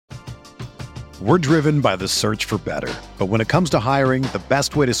We're driven by the search for better. But when it comes to hiring, the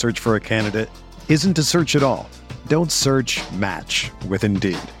best way to search for a candidate isn't to search at all. Don't search, match with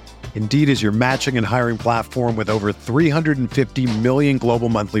Indeed. Indeed is your matching and hiring platform with over 350 million global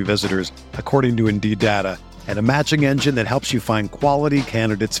monthly visitors, according to Indeed data, and a matching engine that helps you find quality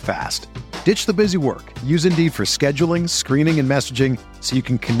candidates fast. Ditch the busy work. Use Indeed for scheduling, screening, and messaging so you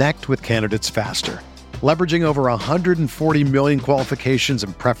can connect with candidates faster. Leveraging over 140 million qualifications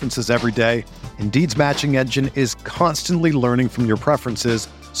and preferences every day, Indeed's matching engine is constantly learning from your preferences,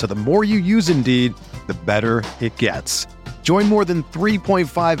 so the more you use Indeed, the better it gets. Join more than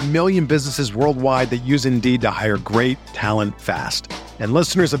 3.5 million businesses worldwide that use Indeed to hire great talent fast. And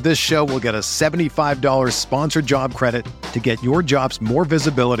listeners of this show will get a $75 sponsored job credit to get your jobs more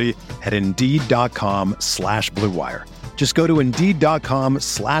visibility at Indeed.com/Blue Wire. Just go to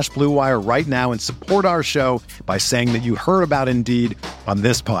Indeed.com/Blue Wire right now and support our show by saying that you heard about Indeed on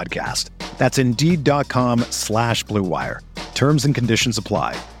this podcast. That's Indeed.com/Blue Wire. Terms and conditions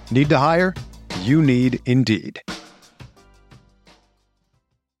apply. Need to hire? You need Indeed.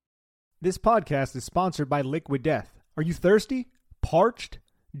 This podcast is sponsored by Liquid Death. Are you thirsty? Parched?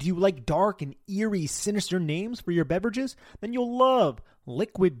 Do you like dark and eerie, sinister names for your beverages? Then you'll love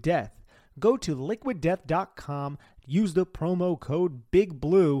Liquid Death. Go to liquiddeath.com, use the promo code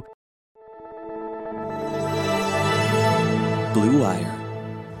BIGBLUE. Blue Wire.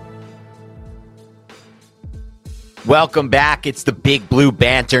 Welcome back. It's the Big Blue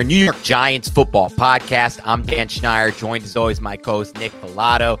Banter, New York Giants football podcast. I'm Dan Schneider, joined as always my co-host Nick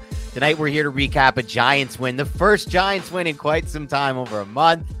Pilato. Tonight we're here to recap a Giants win, the first Giants win in quite some time, over a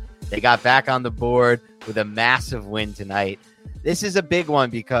month. They got back on the board with a massive win tonight. This is a big one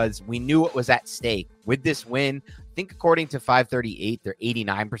because we knew what was at stake. With this win, I think according to 538, they're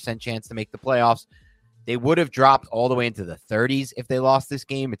 89% chance to make the playoffs. They would have dropped all the way into the 30s if they lost this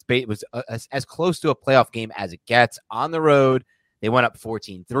game. It was as close to a playoff game as it gets. On the road, they went up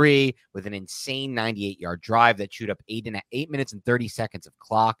 14-3 with an insane 98-yard drive that chewed up 8 minutes and 30 seconds of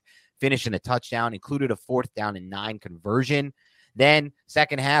clock, finishing a touchdown, included a 4th down and 9 conversion. Then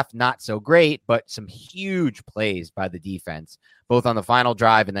second half, not so great, but some huge plays by the defense, both on the final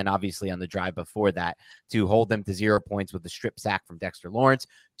drive and then obviously on the drive before that to hold them to 0 points with the strip sack from Dexter Lawrence.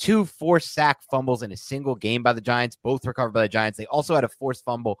 2 forced sack fumbles in a single game by the Giants, both recovered by the Giants. They also had a forced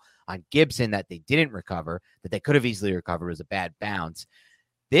fumble on Gibson that they didn't recover, that they could have easily recovered. It was a bad bounce.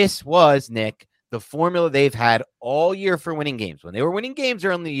 This was, Nick, the formula they've had all year for winning games. When they were winning games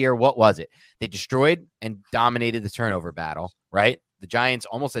early in the year, what was it? They destroyed and dominated the turnover battle, right? The Giants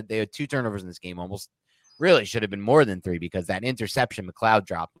they had 2 turnovers in this game, almost really should have been more than 3 because that interception McLeod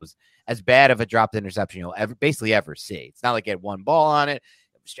dropped was as bad of a dropped interception you'll ever see. It's not like he had one ball on it,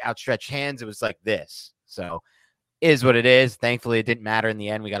 outstretched hands. It was like this. So is what it is. Thankfully, it didn't matter in the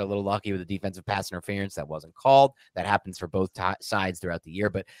end. We got a little lucky with the defensive pass interference that wasn't called. That happens for both sides throughout the year.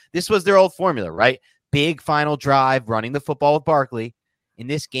 But this was their old formula, right? Big final drive, running the football with Barkley. In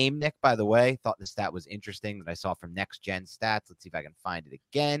this game, Nick, by the way, thought the stat was interesting that I saw from Next Gen Stats. Let's see if I can find it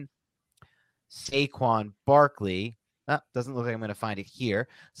again. Saquon Barkley. Doesn't look like I'm going to find it here.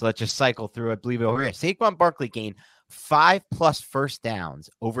 So let's just cycle through. I believe it over here. Saquon Barkley gained 5+ first downs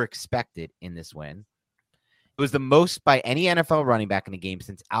over expected in this win. It was the most by any NFL running back in the game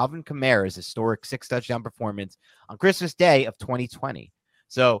since Alvin Kamara's historic 6-touchdown performance on Christmas Day of 2020.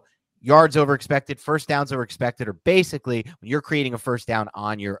 So yards over expected, first downs over expected, are basically when you're creating a first down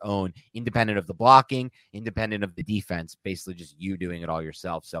on your own, independent of the blocking, independent of the defense, basically just you doing it all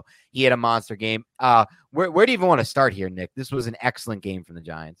yourself. So he had a monster game. Where do you even want to start here, Nick? This was an excellent game from the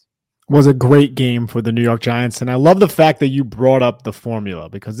Giants. Was a great game for the New York Giants. And I love the fact that you brought up the formula,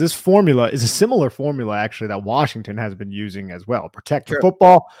 because this formula is a similar formula actually that Washington has been using as well. Protect the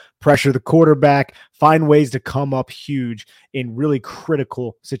football, pressure the quarterback, find ways to come up huge in really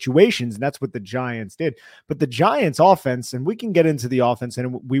critical situations. And that's what the Giants did. But the Giants offense, and we can get into the offense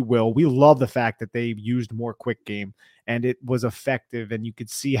and we will, we love the fact that they used more quick game and it was effective. And you could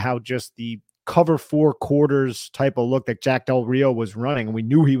see how just the cover 4 quarters type of look that Jack Del Rio was running, and we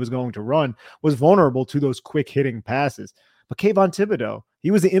knew he was going to run, was vulnerable to those quick hitting passes. But Kayvon Thibodeau,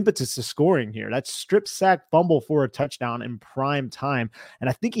 he was the impetus to scoring here. That strip sack fumble for a touchdown in prime time. And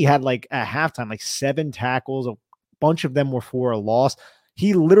I think he had at halftime, 7 tackles. A bunch of them were for a loss.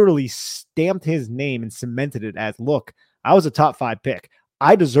 He literally stamped his name and cemented it as, look, I was a top 5 pick.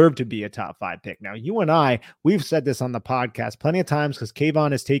 I deserve to be a top 5 pick. Now, you and I, we've said this on the podcast plenty of times because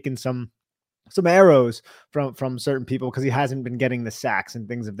Kayvon has taken some arrows from certain people because he hasn't been getting the sacks and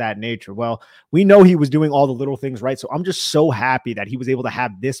things of that nature. Well, we know he was doing all the little things right. So I'm just so happy that he was able to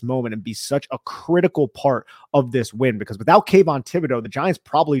have this moment and be such a critical part of this win, because without Kayvon Thibodeaux, the Giants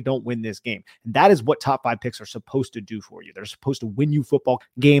probably don't win this game. And that is what top 5 picks are supposed to do for you. They're supposed to win you football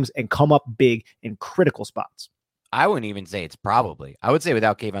games and come up big in critical spots. I wouldn't even say it's probably. I would say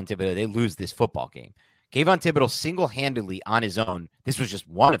without Kayvon Thibodeaux, they lose this football game. Kayvon Thibodeaux single-handedly on his own, this was just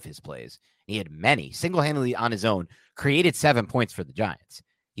one of his plays. He had many, single-handedly on his own, created 7 points for the Giants.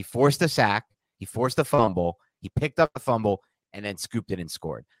 He forced a sack, he forced a fumble, he picked up the fumble, and then scooped it and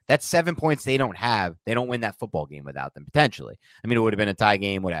scored. That's 7 points they don't have. They don't win that football game without them, potentially. I mean, it would have been a tie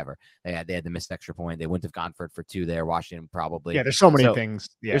game, whatever. They had the missed extra point. They wouldn't have gone for it for 2 there. Washington probably. Yeah, there's so many things.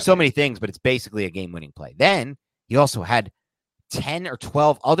 Yeah, there's so many things, but it's basically a game-winning play. Then he also had 10 or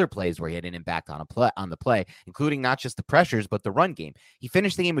 12 other plays where he had an impact on the play, including not just the pressures, but the run game. He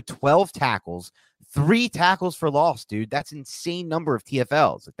finished the game with 12 tackles, 3 tackles for loss, dude. That's an insane number of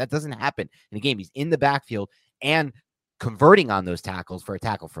TFLs. That doesn't happen in a game. He's in the backfield and converting on those tackles for a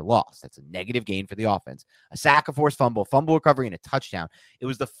tackle for loss. That's a negative gain for the offense. A sack, a forced fumble recovery, and a touchdown. It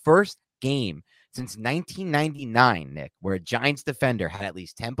was the first game since 1999, Nick, where a Giants defender had at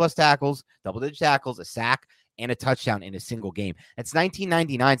least 10 plus tackles, double-digit tackles, a sack, and a touchdown in a single game. That's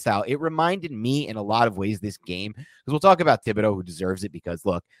 1999 style. It reminded me in a lot of ways this game, because we'll talk about Thibodeaux, who deserves it, because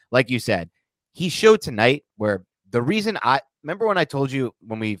look, like you said, he showed tonight where the reason remember when I told you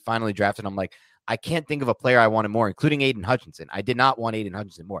when we finally drafted, I'm like, I can't think of a player I wanted more, including Aiden Hutchinson. I did not want Aiden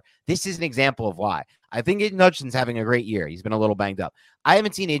Hutchinson more. This is an example of why. I think Aiden Hutchinson's having a great year. He's been a little banged up. I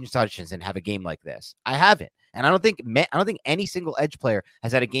haven't seen Aiden Hutchinson have a game like this. I haven't. And I don't think any single edge player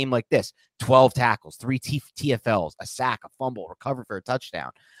has had a game like this. 12 tackles, 3 TFLs, a sack, a fumble, recovery for a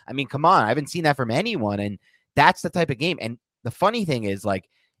touchdown. I mean, come on. I haven't seen that from anyone. And that's the type of game. And the funny thing is, like,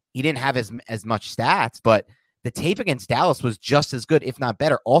 he didn't have as much stats, but the tape against Dallas was just as good, if not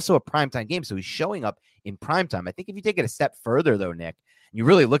better. Also a primetime game. So he's showing up in primetime. I think if you take it a step further, though, Nick, and you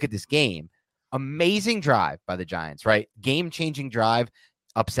really look at this game, amazing drive by the Giants, right? Game-changing drive.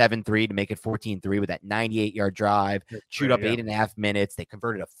 Up 7-3 to make it 14-3 with that 98-yard drive, shoot up 8.5 minutes. They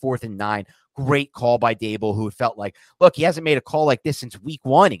converted a 4th and 9. Great call by Dable, who felt like, look, he hasn't made a call like this since week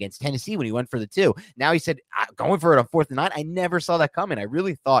 1 against Tennessee when he went for the 2. Now he said, going for it on 4th and 9. I never saw that coming. I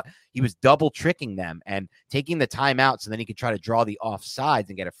really thought he was double tricking them and taking the timeout so then he could try to draw the offsides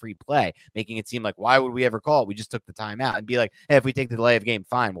and get a free play, making it seem like, why would we ever call it? We just took the timeout, and be like, hey, if we take the delay of game,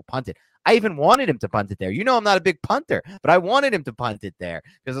 fine, we'll punt it. I even wanted him to punt it there. You know, I'm not a big punter, but I wanted him to punt it there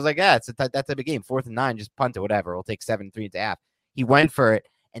because I was like, yeah, it's that type of game. 4th and 9, just punt it, whatever. We'll take 7-3.5. He went for it.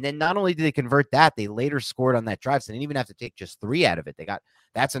 And then not only did they convert that, they later scored on that drive. So they didn't even have to take just 3 out of it.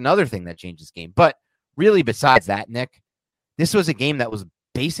 That's another thing that changed this game. But really, besides that, Nick, this was a game that was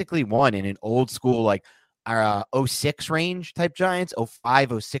basically won in an old school, like, our 06 range type Giants,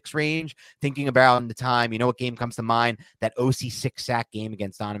 05, 06 range, thinking about the time, you know what game comes to mind? That OC 6-sack game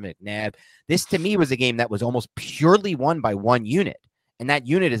against Donovan McNabb. This, to me, was a game that was almost purely won by one unit, and that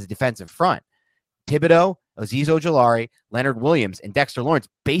unit is a defensive front. Thibodeaux, Azeez Ojulari, Leonard Williams, and Dexter Lawrence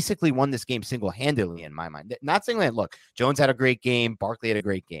basically won this game single-handedly, in my mind. Not single-handedly. Look, Jones had a great game. Barkley had a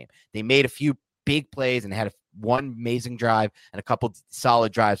great game. They made a few big plays and had one amazing drive and a couple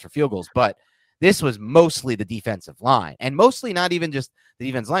solid drives for field goals, but this was mostly the defensive line, and mostly not even just the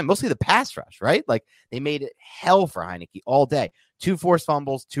defensive line, mostly the pass rush, right? Like, they made it hell for Heinicke all day. 2 forced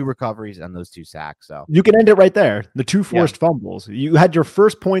fumbles, 2 recoveries, and those 2 sacks. So you can end it right there. The 2 forced fumbles. You had your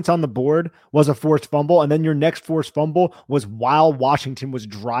first points on the board was a forced fumble, and then your next forced fumble was while Washington was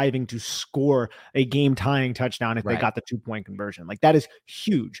driving to score a game-tying touchdown if they got the 2-point conversion. Like, that is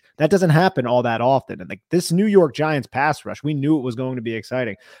huge. That doesn't happen all that often. And like, this New York Giants pass rush, we knew it was going to be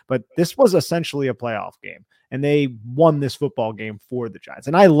exciting, but this was essentially a playoff game. And they won this football game for the Giants.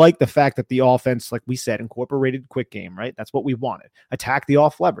 And I like the fact that the offense, like we said, incorporated quick game, right? That's what we wanted. Attack the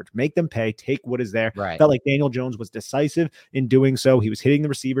off leverage, make them pay, take what is there. Right. Felt like Daniel Jones was decisive in doing so. He was hitting the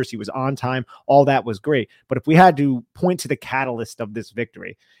receivers. He was on time. All that was great. But if we had to point to the catalyst of this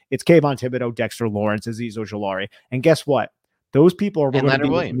victory, it's Kayvon Thibodeaux, Dexter Lawrence, Azeez Ojulari. And guess what? Those people are going to be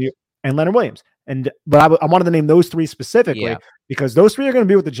Leonard Williams. But I wanted to name those 3 specifically because those 3 are going to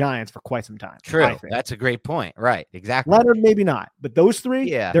be with the Giants for quite some time. True. That's a great point. Right. Exactly. Leonard, maybe not, but those 3,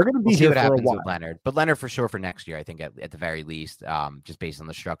 they're going to be here for a while. With Leonard, but Leonard for sure for next year, I think at the very least, just based on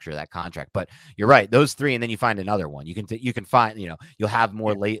the structure of that contract. But you're right. Those 3, and then you find another one. You can find, you'll have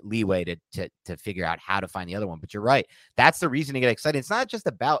more leeway to figure out how to find the other one. But you're right. That's the reason to get excited. It's not just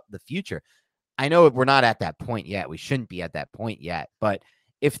about the future. I know we're not at that point yet. We shouldn't be at that point yet, but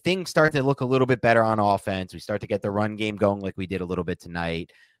if things start to look a little bit better on offense, we start to get the run game going like we did a little bit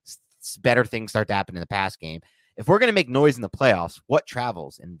tonight, better things start to happen in the pass game. If we're going to make noise in the playoffs, what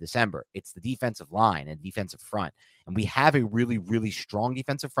travels in December? It's the defensive line and defensive front. And we have a really, really strong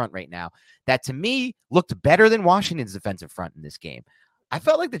defensive front right now that, to me, looked better than Washington's defensive front in this game. I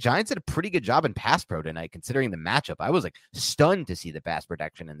felt like the Giants did a pretty good job in pass pro tonight, considering the matchup. I was stunned to see the pass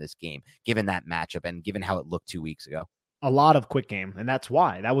protection in this game, given that matchup and given how it looked 2 weeks ago. A lot of quick game, and that's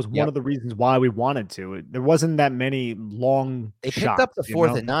why. That was one of the reasons why we wanted to. There wasn't that many long They picked shots, up the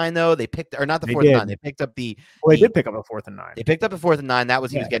 4th and 9, though. They picked, or not the 4th and 9. They picked up the. Well, they did pick up a 4th and 9. They picked up a 4th and 9. That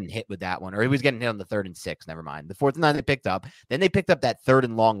was he was getting hit with that one, or he was getting hit on the 3rd and 6. Never mind. The 4th and 9 they picked up. Then they picked up that 3rd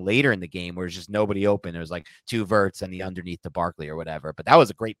and long later in the game, where it's just nobody open. It was like 2 verts and the underneath to Barkley or whatever. But that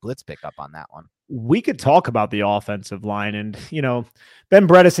was a great blitz pickup on that one. We could talk about the offensive line, and Ben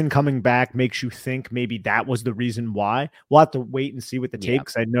Bredeson coming back makes you think maybe that was the reason why. We'll have to wait and see with the tape,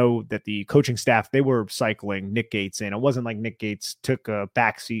 because I know that the coaching staff, they were cycling Nick Gates in. It wasn't like Nick Gates took a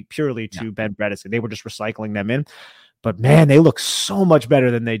backseat purely to Ben Bredeson. They were just recycling them in. But man, they look so much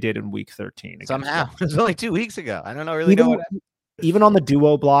better than they did in week 13. Somehow. It was only 2 weeks ago. I don't know really know what happened. Even on the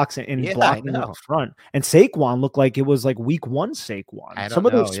duo blocks and blocking up front. And Saquon looked like it was like week 1 Saquon. Some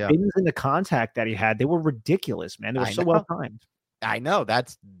of those spins in the contact that he had, they were ridiculous, man. It was so well timed. I know.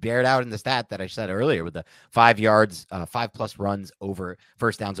 That's bared out in the stat that I said earlier with the 5 yards, 5+ runs over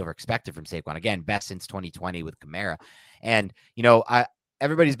first downs over expected from Saquon. Again, best since 2020 with Kamara. And,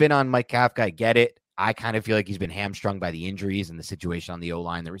 everybody's been on Mike Kafka. I get it. I kind of feel like he's been hamstrung by the injuries and the situation on the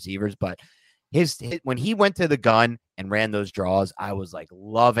O-line, the receivers, but his when he went to the gun and ran those draws, I was like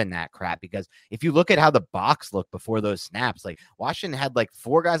loving that crap, because if you look at how the box looked before those snaps, like Washington had like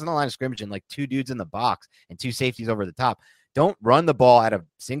 4 guys on the line of scrimmage and like 2 dudes in the box and 2 safeties over the top. Don't run the ball at a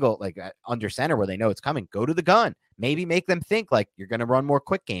single, like under center where they know it's coming. Go to the gun. Maybe make them think like you're going to run more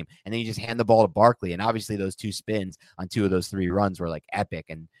quick game. And then you just hand the ball to Barkley. And obviously those 2 spins on 2 of those 3 runs were like epic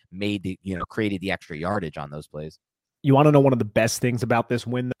and made the, created the extra yardage on those plays. You want to know one of the best things about this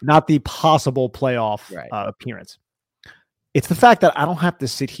win? Not the possible playoff appearance. It's the fact that I don't have to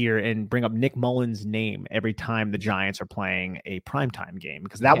sit here and bring up Nick Mullins' name every time the Giants are playing a primetime game,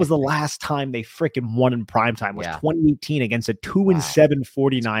 because that was the last time they freaking won in primetime was 2018 against a 2-7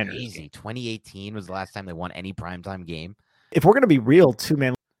 49ers. Crazy. 2018 was the last time they won any primetime game. If we're going to be real too,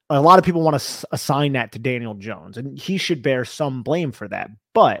 man, a lot of people want to assign that to Daniel Jones, and he should bear some blame for that.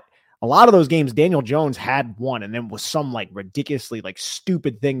 But a lot of those games, Daniel Jones had won, and then was some like ridiculously like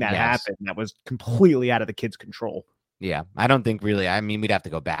stupid thing that happened that was completely out of the kid's control. Yeah, I don't think really. I mean, we'd have to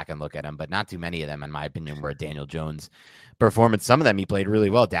go back and look at them, but not too many of them, in my opinion, were a Daniel Jones performance. Some of them he played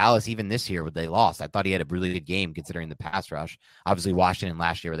really well. Dallas, even this year, they lost. I thought he had a really good game considering the pass rush. Obviously, Washington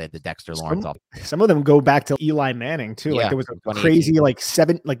last year, where they had the Dexter Lawrence off. Some of them go back to Eli Manning too. Like there was a crazy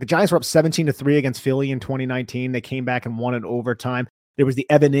the Giants were up 17-3 against Philly in 2019. They came back and won in overtime. There was the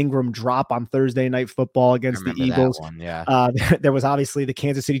Evan Ingram drop on Thursday Night Football against the Eagles. There was obviously the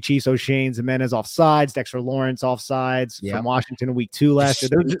Kansas City Chiefs, O'Shane Jimenez offsides, Dexter Lawrence offsides from Washington in week 2 last year.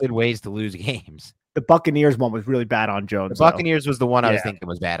 There's good ways to lose games. The Buccaneers one was really bad on Jones. The Buccaneers was the one I was thinking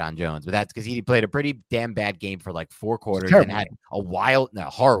was bad on Jones, but that's because he played a pretty damn bad game for like 4 quarters and had a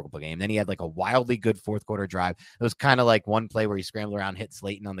horrible game. Then he had like a wildly good 4th quarter drive. It was kind of like one play where he scrambled around, hit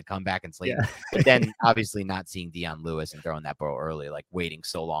Slayton on the comeback, and Slayton. But then obviously not seeing Dion Lewis and throwing that ball early, like waiting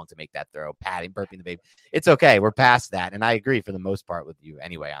so long to make that throw, burping the baby. It's okay. We're past that. And I agree for the most part with you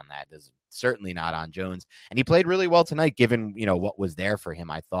anyway on that. There's certainly not on Jones. And he played really well tonight, given, what was there for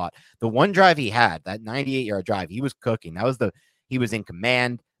him. I thought the one drive he had, that 98-yard drive, he was cooking. He was in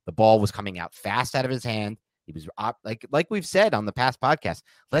command. The ball was coming out fast out of his hand. He was like we've said on the past podcast,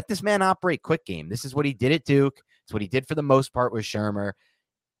 let this man operate quick game. This is what he did at Duke. It's what he did for the most part with Shermer.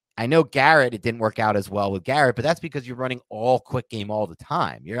 I know Garrett, it didn't work out as well with Garrett, but that's because you're running all quick game all the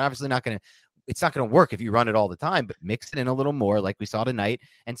time. You're obviously it's not going to work if you run it all the time, but mix it in a little more like we saw tonight,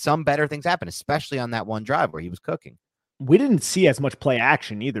 and some better things happen, especially on that one drive where he was cooking. We didn't see as much play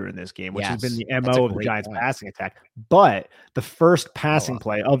action either in this game, which has been the MO of the Giants passing attack. But the first passing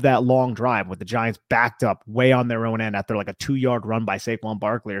play of that long drive with the Giants backed up way on their own end after like a 2-yard run by Saquon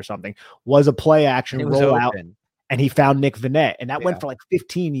Barkley or something was a play action rollout. And he found Nick Vannett, and that went for like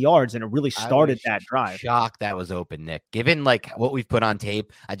 15 yards, and it really started that drive. Shocked that was open, Nick. Given like what we've put on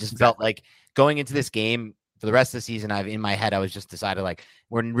tape, I just felt like going into this game for the rest of the season, in my head, I was just decided like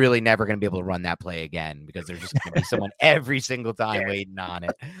we're really never going to be able to run that play again, because there's just going to be someone every single time waiting on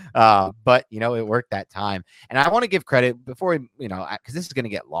it. But it worked that time, and I want to give credit before because this is going to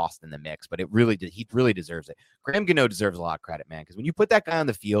get lost in the mix, but he really deserves it. Graham Gano deserves a lot of credit, man, because when you put that guy on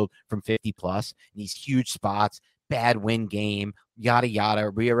the field from 50 plus in these huge spots, bad win game, yada,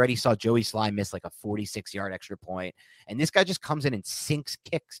 yada. We already saw Joey Sly miss like a 46-yard extra point. And this guy just comes in and sinks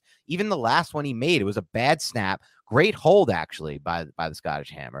kicks. Even the last one he made, it was a bad snap. Great hold, actually, by the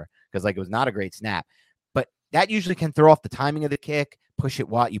Scottish Hammer, because like it was not a great snap. But that usually can throw off the timing of the kick,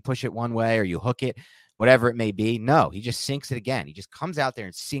 you push it one way or you hook it, whatever it may be. No, he just sinks it again. He just comes out there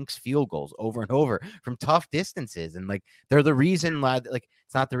and sinks field goals over and over from tough distances. And like, they're the reason, like,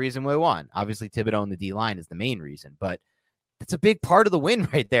 it's not the reason we won. Obviously, Thibodeau and the D-line is the main reason, but it's a big part of the win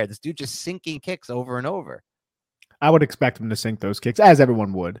right there. This dude just sinking kicks over and over. I would expect him to sink those kicks, as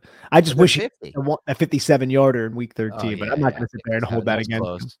everyone would. I just wish he a 57-yarder in week 13, but I'm not going to sit there and hold that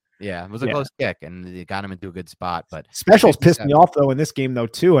against him. Yeah, it was a close kick, and it got him into a good spot. But specials pissed me off, though, in this game, though,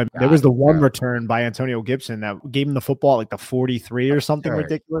 too. And there was the one return by Antonio Gibson that gave him the football at like the 43 or something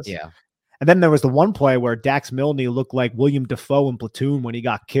ridiculous. Yeah. And then there was the one play where Dax Milne looked like William Dafoe in Platoon when he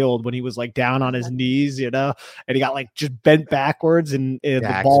got killed, when he was like down on his knees, and he got like just bent backwards, and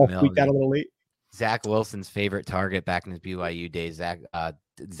the ball squeaked out a little late. Zach Wilson's favorite target back in his BYU days,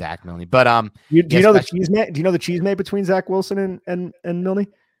 Zach Milne. But do you know the cheesemate between Zach Wilson and Milne?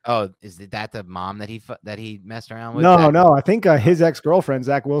 Oh, is that the mom that he messed around with? No. I think his ex-girlfriend,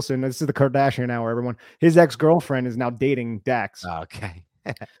 Zach Wilson. This is the Kardashian hour, everyone. His ex-girlfriend is now dating Dax. Oh, okay.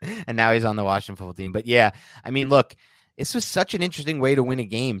 And now he's on the Washington football team. But yeah, I mean, look, this was such an interesting way to win a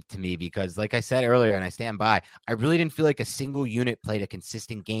game to me, because like I said earlier, and I stand by, I really didn't feel like a single unit played a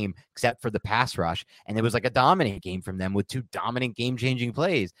consistent game except for the pass rush. And it was like a dominant game from them with two dominant game-changing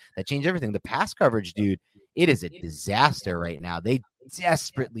plays that changed everything. The pass coverage, dude, it is a disaster right now. They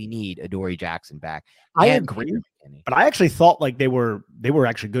desperately need Adoree Jackson back. I agree, but I actually thought like they were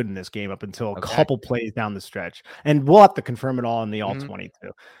actually good in this game up until a couple plays down the stretch. And we'll have to confirm it all in the all-22.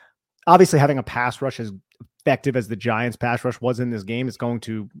 Obviously, having a pass rush as effective as the Giants pass rush was in this game is going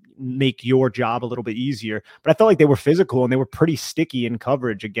to make your job a little bit easier. But I felt like they were physical and they were pretty sticky in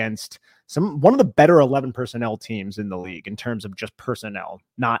coverage against one of the better 11 personnel teams in the league in terms of just personnel,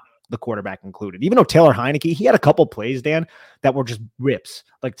 not the quarterback included. Even though Taylor Heineke, he had a couple plays, Dan, that were just rips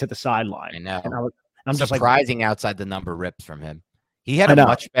like to the sideline. I know. And I'm just surprising outside the number rips from him. He had a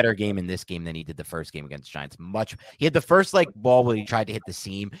much better game in this game than he did the first game against Giants. He had the first like ball where he tried to hit the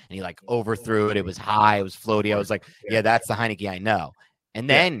seam and he like overthrew it. It was high, it was floaty. I was like, yeah, that's the Heineke I know. And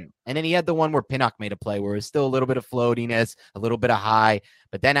then he had the one where Pinnock made a play where it was still a little bit of floatiness, a little bit of high.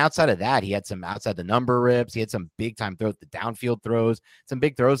 But then outside of that, he had some outside the number rips. He had some big time throws, the downfield throws, some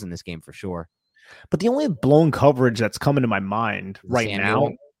big throws in this game for sure. But the only blown coverage that's coming to my mind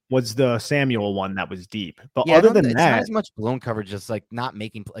now was the Samuel one that was deep. But other than that, not as much blown coverage, just like not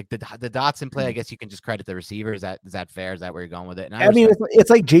making like the Dotson play. I guess you can just credit the receiver. Is that fair? Is that where you're going with it? And I mean, it's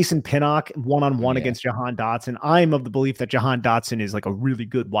like Jason Pinnock one-on-one against Jahan Dotson. I'm of the belief that Jahan Dotson is like a really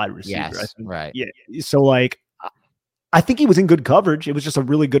good wide receiver. Yes, right. Yeah. So like, I think he was in good coverage. It was just a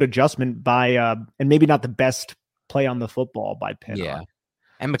really good adjustment by, and maybe not the best play on the football by Pinnock. Yeah.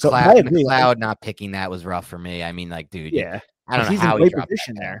 And McLeod not picking that was rough for me. I mean, like, dude. Yeah. I don't know he's how in great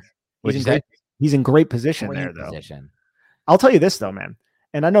position there. He's in great position there, though. I'll tell you this, though, man.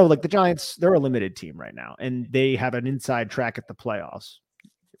 And I know, like, the Giants, they're a limited team right now, and they have an inside track at the playoffs.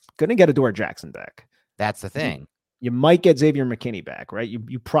 Going to get Adoree Jackson back. That's the thing. You might get Xavier McKinney back, right?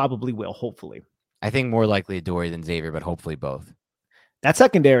 You probably will, hopefully. I think more likely Adoree than Xavier, but hopefully both. That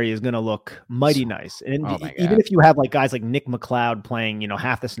secondary is going to look mighty nice. And even if you have like guys like Nick McLeod playing,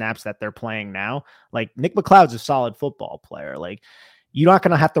 half the snaps that they're playing now, like Nick McLeod's a solid football player. Like you're not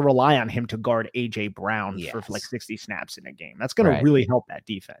going to have to rely on him to guard AJ Brown for like 60 snaps in a game. That's going to really help that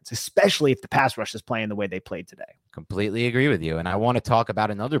defense, especially if the pass rush is playing the way they played today. Completely agree with you. And I want to talk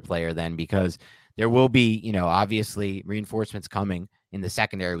about another player then, because there will be, obviously reinforcements coming in the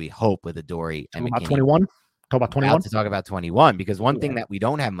secondary, we hope, with Adoree and McKinney. 21? Talk about 21? To talk about 21, because one thing that we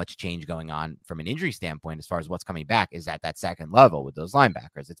don't have much change going on from an injury standpoint as far as what's coming back is at that second level with those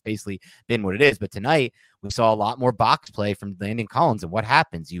linebackers. It's basically been what it is. But tonight we saw a lot more box play from Landon Collins. And what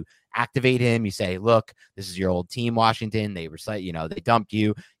happens? You activate him. You say, look, this is your old team, Washington. They recite, they dumped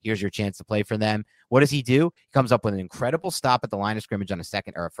you. Here's your chance to play for them. What does he do? He comes up with an incredible stop at the line of scrimmage on a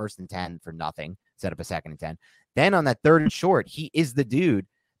second or a 1st and 10 for nothing, set up a 2nd and 10. Then on that 3rd and short, he is the dude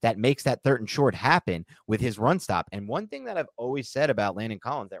that makes that 3rd and short happen with his run stop. And one thing that I've always said about Landon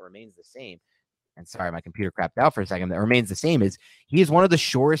Collins that remains the same, and sorry, my computer crapped out for a second, that remains the same, is he is one of the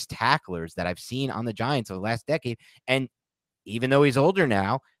surest tacklers that I've seen on the Giants over the last decade. And even though he's older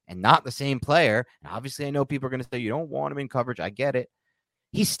now and not the same player, and obviously I know people are going to say, you don't want him in coverage. I get it.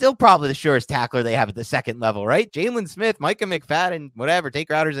 He's still probably the surest tackler they have at the second level, right? Jalen Smith, Micah McFadden, whatever, take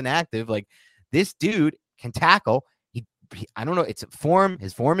routers inactive. Like this dude can tackle. I don't know. It's form.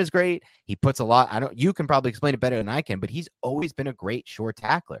 His form is great. He puts a lot. You can probably explain it better than I can, but he's always been a great short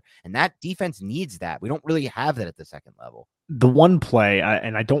tackler. And that defense needs that. We don't really have that at the second level. The one play,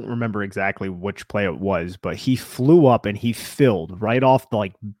 and I don't remember exactly which play it was, but he flew up and he filled right off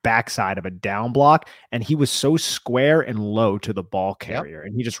the backside of a down block, and he was so square and low to the ball carrier,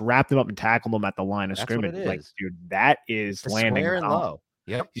 and he just wrapped him up and tackled him at the line of scrimmage. Dude, that is landing square and low.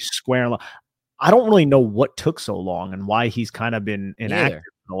 Yep, he's square and low. I don't really know what took so long and why he's kind of been inactive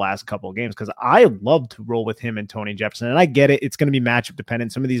the last couple of games, because I love to roll with him and Tony Jefferson. And I get it. It's going to be matchup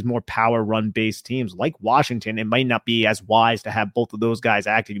dependent. Some of these more power run based teams like Washington, it might not be as wise to have both of those guys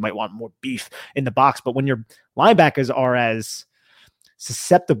active. You might want more beef in the box, but when your linebackers are as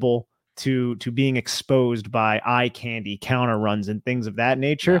susceptible to being exposed by eye candy, counter runs and things of that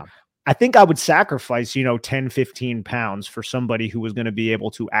nature, I think I would sacrifice, 10, 15 pounds for somebody who was going to be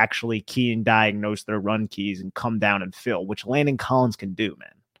able to actually key and diagnose their run keys and come down and fill, which Landon Collins can do, man.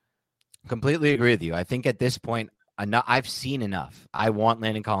 Completely agree with you. I think at this point, I've seen enough. I want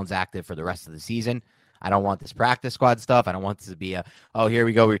Landon Collins active for the rest of the season. I don't want this practice squad stuff. I don't want this to be here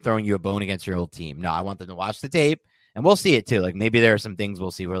we go, we're throwing you a bone against your old team. No, I want them to watch the tape, and we'll see it too. Maybe there are some things we'll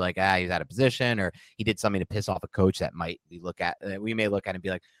see where he's out of position, or he did something to piss off a coach that we may look at and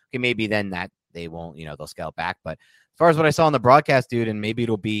be like, okay, maybe then that they won't, they'll scale back. But as far as what I saw on the broadcast, dude, and maybe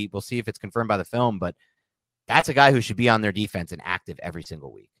we'll see if it's confirmed by the film, but that's a guy who should be on their defense and active every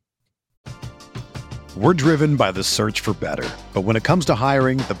single week. We're driven by the search for better. But when it comes to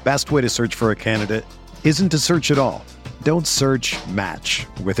hiring, the best way to search for a candidate isn't to search at all. Don't search, match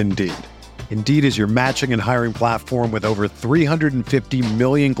with Indeed. Indeed is your matching and hiring platform with over 350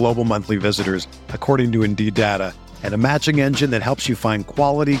 million global monthly visitors, according to Indeed data, and a matching engine that helps you find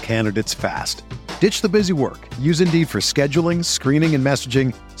quality candidates fast. Ditch the busy work. Use Indeed for scheduling, screening, and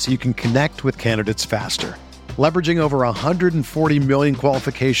messaging so you can connect with candidates faster. Leveraging over 140 million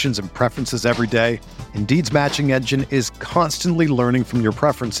qualifications and preferences every day, Indeed's matching engine is constantly learning from your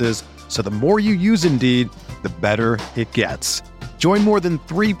preferences, so the more you use Indeed, the better it gets. Join more than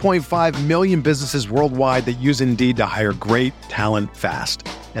 3.5 million businesses worldwide that use Indeed to hire great talent fast.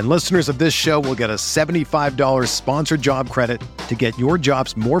 And listeners of this show will get a $75 sponsored job credit to get your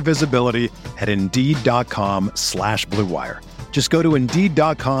jobs more visibility at Indeed.com/Blue Wire. Just go to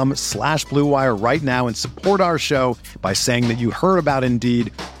Indeed.com/Blue Wire right now and support our show by saying that you heard about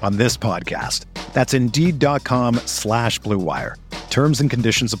Indeed on this podcast. That's Indeed.com/Blue Wire. Terms and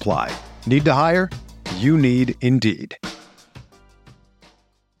conditions apply. Need to hire? You need Indeed.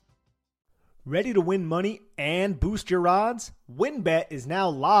 Ready to win money and boost your odds? WynnBET is now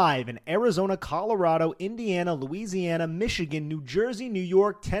live in Arizona, Colorado, Indiana, Louisiana, Michigan, New Jersey, New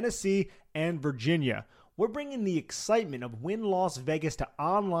York, Tennessee, and Virginia. We're bringing the excitement of Wynn Las Vegas to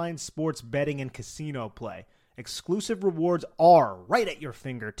online sports betting and casino play. Exclusive rewards are right at your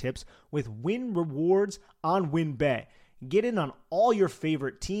fingertips with Wynn Rewards on WynnBET. Get in on all your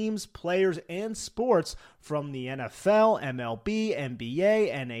favorite teams, players, and sports from the NFL, MLB,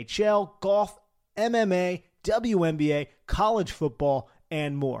 NBA, NHL, golf, MMA, WNBA, college football,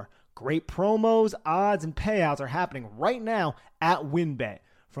 and more. Great promos, odds, and payouts are happening right now at WynnBET.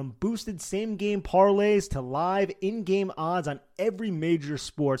 From boosted same-game parlays to live in-game odds on every major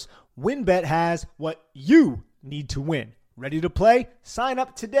sports, WynnBET has what you need to win. Ready to play? Sign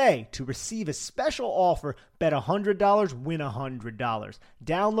up today to receive a special offer. Bet $100, win $100.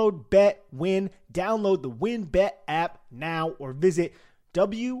 Download Bet Win. Download the WynnBET app now or visit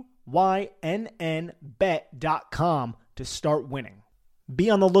wynnbet.com to start winning. Be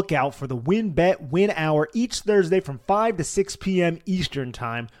on the lookout for the WynnBET Win Hour each Thursday from 5 to 6 p.m. Eastern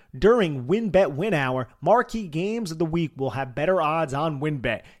Time. During WynnBET Win Hour, marquee games of the week will have better odds on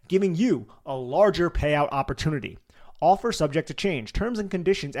WynnBET, giving you a larger payout opportunity. Offer subject to change. Terms and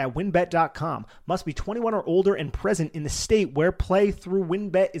conditions at wynnbet.com. Must be 21 or older and present in the state where play through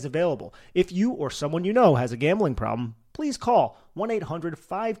WynnBET is available. If you or someone you know has a gambling problem, please call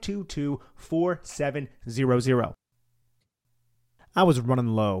 1-800-522-4700. I was running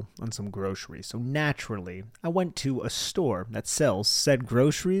low on some groceries, so naturally, I went to a store that sells said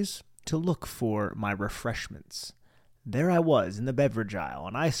groceries to look for my refreshments. There I was in the beverage aisle,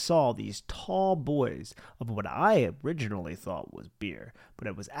 and I saw these tall boys of what I originally thought was beer, but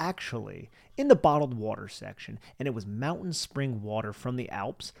it was actually in the bottled water section, and it was mountain spring water from the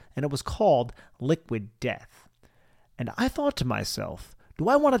Alps, and it was called Liquid Death. And I thought to myself, do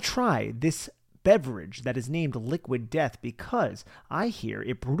I want to try this beverage that is named Liquid Death because I hear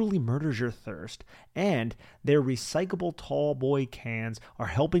it brutally murders your thirst, and their recyclable tall boy cans are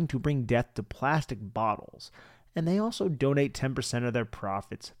helping to bring death to plastic bottles. And they also donate 10% of their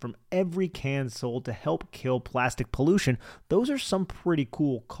profits from every can sold to help kill plastic pollution. Those are some pretty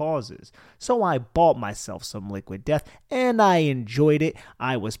cool causes. So I bought myself some Liquid Death and I enjoyed it.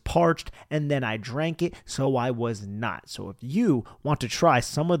 I was parched and then I drank it, so I was not. So if you want to try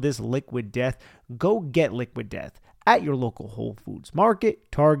some of this Liquid Death, go get Liquid Death at your local Whole Foods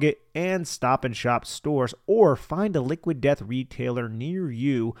Market, Target, and Stop and Shop stores, or find a Liquid Death retailer near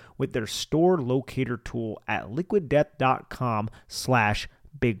you with their store locator tool at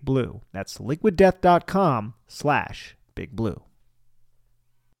liquiddeath.com/bigblue. That's liquiddeath.com/bigblue.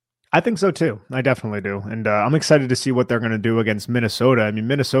 I think so too. I definitely do. And I'm excited to see what they're going to do against Minnesota. I mean,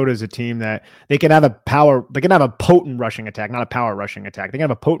 Minnesota is a team that they can have a potent rushing attack, not a power rushing attack. They can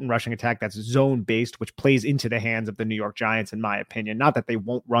have a potent rushing attack that's zone based, which plays into the hands of the New York Giants, in my opinion. Not that they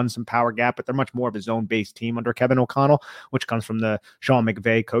won't run some power gap, but they're much more of a zone based team under Kevin O'Connell, which comes from the Sean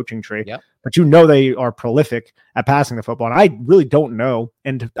McVay coaching tree. Yep. But they are prolific at passing the football. And I really don't know.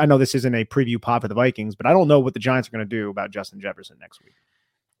 And I know this isn't a preview pod for the Vikings, but I don't know what the Giants are going to do about Justin Jefferson next week.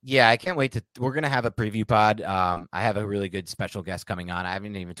 Yeah, I can't wait we're going to have a preview pod. I have a really good special guest coming on. I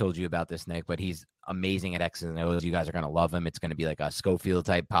haven't even told you about this, Nick, but he's amazing at X's and O's. You guys are going to love him. It's going to be like a Schofield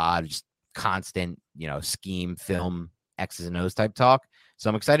type pod, just constant, scheme, film, X's and O's type talk.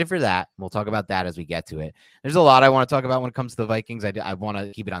 So I'm excited for that. We'll talk about that as we get to it. There's a lot I want to talk about when it comes to the Vikings. I want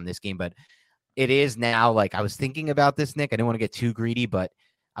to keep it on this game, but it is now, like, I was thinking about this, Nick. I didn't want to get too greedy, but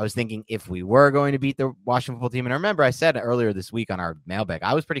I was thinking if we were going to beat the Washington football team, and I remember I said earlier this week on our mailbag,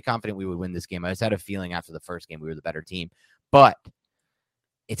 I was pretty confident we would win this game. I just had a feeling after the first game we were the better team. But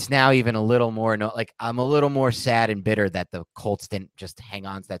it's now even a little more, I'm a little more sad and bitter that the Colts didn't just hang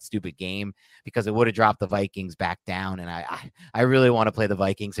on to that stupid game, because it would have dropped the Vikings back down. And I really want to play the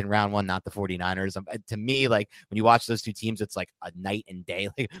Vikings in round one, not the 49ers. To me, like, when you watch those two teams, it's like a night and day.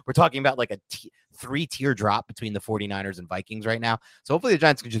 Like, we're talking about like a 3-tier drop between the 49ers and Vikings right now. So hopefully the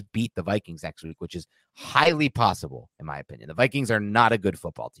Giants can just beat the Vikings next week, which is highly possible, in my opinion. The Vikings are not a good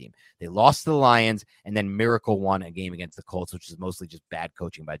football team. They lost to the Lions and then miracle won a game against the Colts, which is mostly just bad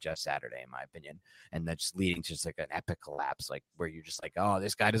coaching by Jeff Saturday, in my opinion. And that's leading to just like an epic collapse, like where you're just like, oh,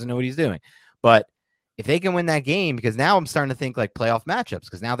 this guy doesn't know what he's doing. But if they can win that game, because now I'm starting to think like playoff matchups,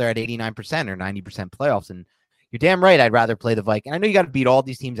 because now they're at 89% or 90% playoffs. And you're damn right, I'd rather play the Vikings. I know you got to beat all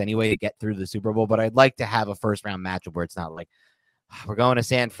these teams anyway to get through the Super Bowl, but I'd like to have a first round matchup where it's not like, we're going to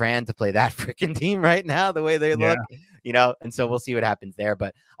San Fran to play that freaking team right now, the way they look, and so we'll see what happens there.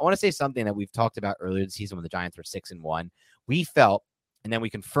 But I want to say something that we've talked about earlier this season when the Giants were 6-1. We felt, and then we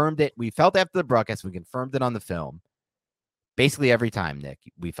confirmed it. We felt after the broadcast, we confirmed it on the film. Basically every time, Nick,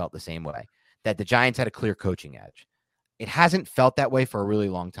 we felt the same way, that the Giants had a clear coaching edge. It hasn't felt that way for a really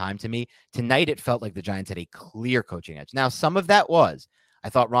long time to me. Tonight, it felt like the Giants had a clear coaching edge. Now, some of that was, I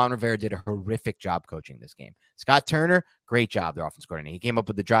thought Ron Rivera did a horrific job coaching this game. Scott Turner, great job, their offense coordinator. He came up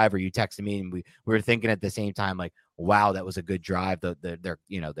with the drive where you texted me, and we were thinking at the same time, like, wow, that was a good drive. Their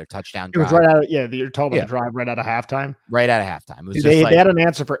touchdown drive. It was right out of, you're talking about the drive right out of halftime? Right out of halftime. It was they had an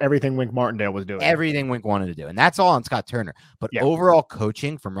answer for everything Wink Martindale was doing. Everything Wink wanted to do. And that's all on Scott Turner. But overall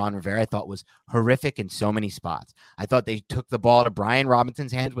coaching from Ron Rivera, I thought, was horrific in so many spots. I thought they took the ball out of Brian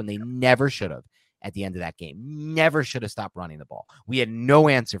Robinson's hands when they never should have. At the end of that game, never should have stopped running the ball. We had no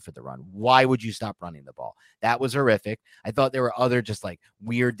answer for the run. Why would you stop running the ball? That was horrific. I thought there were other just like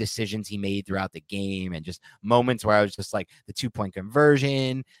weird decisions he made throughout the game, and just moments where I was just like, the 2-point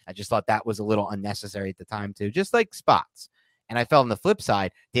conversion, I just thought that was a little unnecessary at the time too, just like spots. And I felt on the flip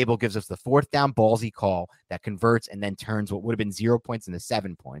side, Daboll gives us the 4th down ballsy call that converts and then turns what would have been 0 points into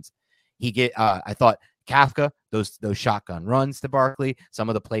 7 points. I thought Kafka, those shotgun runs to Barkley, some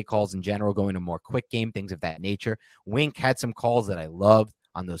of the play calls in general, going to more quick game, things of that nature. Wink had some calls that I loved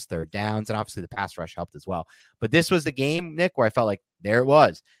on those 3rd downs, and obviously the pass rush helped as well. But this was the game, Nick, where I felt like there it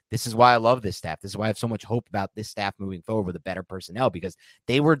was. This is why I love this staff. This is why I have so much hope about this staff moving forward with the better personnel, because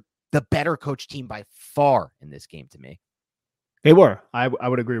they were the better coach team by far in this game to me. They were. I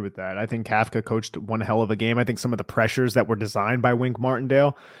would agree with that. I think Kafka coached one hell of a game. I think some of the pressures that were designed by Wink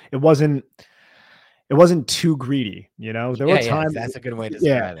Martindale, it wasn't too greedy, There were times, that's a good way to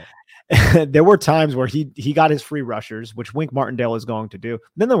describe it. There were times where he got his free rushers, which Wink Martindale is going to do.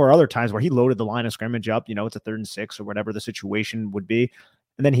 Then there were other times where he loaded the line of scrimmage up, it's a 3rd and 6 or whatever the situation would be,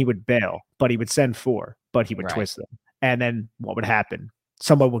 and then he would bail, but he would send 4, but he would twist them. And then what would happen?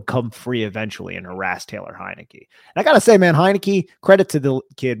 Someone would come free eventually and harass Taylor Heineke. And I got to say, man, Heineke, credit to the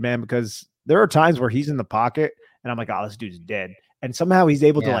kid, man, because there are times where he's in the pocket and I'm like, oh, this dude's dead. And somehow he's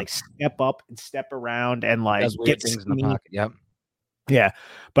able to like step up and step around and like get things in the pocket. Yep. Yeah.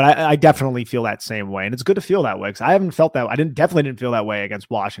 But I definitely feel that same way. And it's good to feel that way, because I haven't felt that. I definitely didn't feel that way against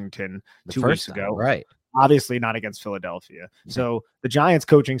Washington 2 weeks ago. Right. obviously not against Philadelphia. So the Giants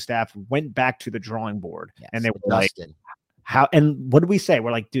coaching staff went back to the drawing board, and they were like, how, and what did we say?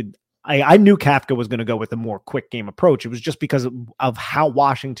 We're like, dude, I knew Kafka was going to go with a more quick game approach. It was just because of how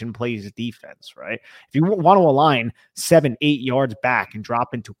Washington plays defense, right? If you want to align 7-8 yards back and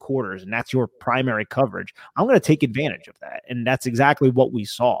drop into quarters, and that's your primary coverage, I'm going to take advantage of that. And that's exactly what we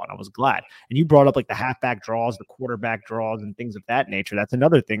saw. And I was glad. And you brought up like the halfback draws, the quarterback draws, and things of that nature. That's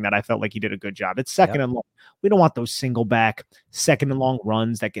another thing that I felt like he did a good job. It's second and long. We don't want those single back, second and long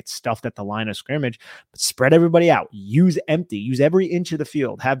runs that get stuffed at the line of scrimmage, but spread everybody out. Use empty. Use every inch of the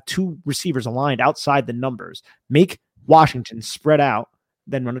field. Have two receivers aligned outside the numbers. Make Washington spread out,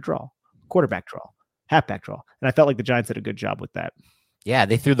 then run a draw, quarterback draw, halfback draw. And I felt like the Giants did a good job with that. Yeah,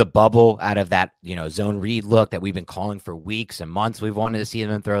 they threw the bubble out of that, zone read look that we've been calling for weeks and months. We've wanted to see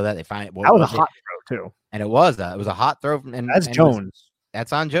them throw that. They find that was a hot throw too, and it was a hot throw. And that's Jones.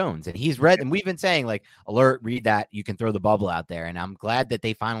 That's on Jones, and he's read. And we've been saying like, alert, read that. You can throw the bubble out there, and I'm glad that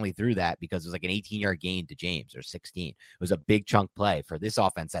they finally threw that because it was like an 18-yard gain to James or 16. It was a big chunk play for this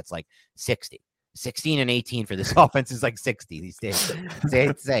offense. That's like 60. 16 and 18 for this offense is like 60 these days. Say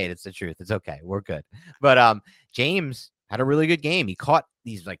it. It's the truth. It's okay. We're good. But James had a really good game. He caught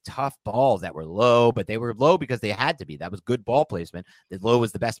these like tough balls that were low, but they were low because they had to be. That was good ball placement. The low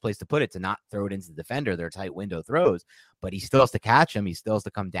was the best place to put it, to not throw it into the defender. They're tight window throws, but he still has to catch them. He still has to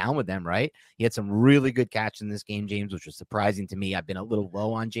come down with them, right? He had some really good catch in this game, James, which was surprising to me. I've been a little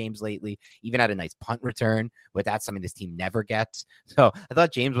low on James lately. Even had a nice punt return, but that's something this team never gets. So I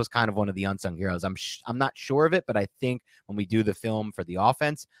thought James was kind of one of the unsung heroes. I'm not sure of it, but I think when we do the film for the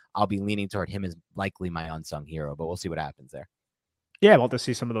offense, I'll be leaning toward him as likely my unsung hero, but we'll see what happens there. Yeah, we'll have to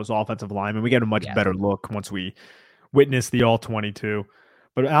see some of those offensive linemen. We get a much better look once we witness the all-22.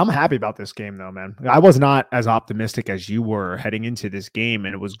 But I'm happy about this game, though, man. I was not as optimistic as you were heading into this game,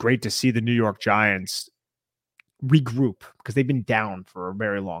 and it was great to see the New York Giants regroup because they've been down for a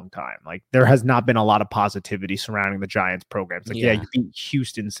very long time. Like, there has not been a lot of positivity surrounding the Giants program. It's like, you beat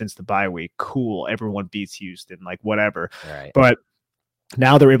Houston since the bye week. Cool. Everyone beats Houston, like whatever. Right. But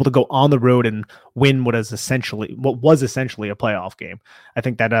now they're able to go on the road and win what was essentially a playoff game. I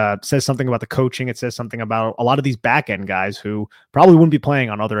think that says something about the coaching. It says something about a lot of these back end guys who probably wouldn't be playing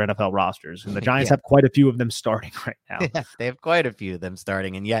on other NFL rosters. And the Giants have quite a few of them starting right now. Yes, they have quite a few of them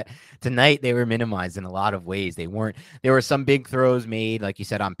starting. And yet tonight they were minimized in a lot of ways. There were some big throws made, like you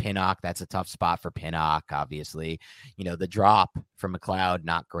said, on Pinnock. That's a tough spot for Pinnock, obviously. The drop from McLeod,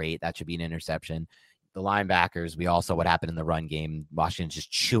 not great. That should be an interception. The linebackers, we all saw what happened in the run game. Washington's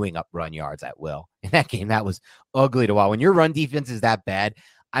just chewing up run yards at will. In that game, that was ugly to watch. When your run defense is that bad,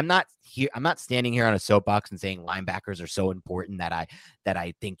 I'm not standing here on a soapbox and saying linebackers are so important that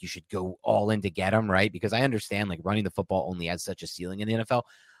I think you should go all in to get them, right? Because I understand like running the football only has such a ceiling in the NFL.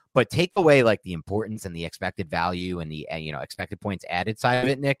 But take away like the importance and the expected value and the expected points added side of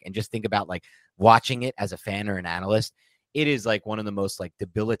it, Nick, and just think about like watching it as a fan or an analyst. It is like one of the most like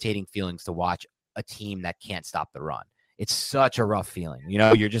debilitating feelings to watch a team that can't stop the run. It's such a rough feeling.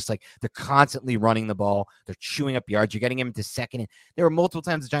 You're just like, they're constantly running the ball. They're chewing up yards. You're getting them into second. There were multiple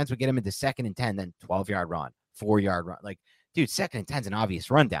times the Giants would get them into 2nd and 10, then 12-yard run, 4-yard run. Like, dude, 2nd and 10 is an obvious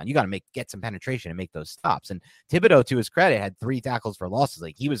rundown. You got to get some penetration and make those stops. And Thibodeau, to his credit, had 3 tackles for losses.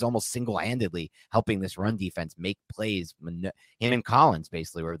 Like, he was almost single-handedly helping this run defense make plays. Him and Collins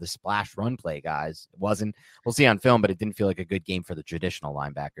basically were the splash run play guys. It wasn't, we'll see on film, but it didn't feel like a good game for the traditional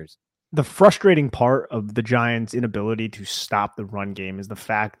linebackers. The frustrating part of the Giants' inability to stop the run game is the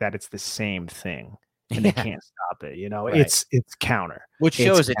fact that it's the same thing and they can't stop it. Right. It's counter, which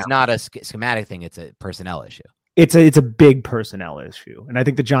shows it's not a schematic thing. It's a personnel issue. It's a big personnel issue. And I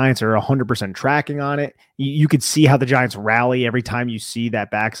think the Giants are 100% tracking on it. You could see how the Giants rally every time you see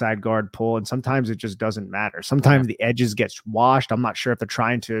that backside guard pull. And sometimes it just doesn't matter. Sometimes the edges get washed. I'm not sure if they're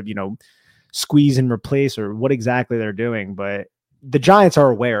trying to, squeeze and replace or what exactly they're doing, but the Giants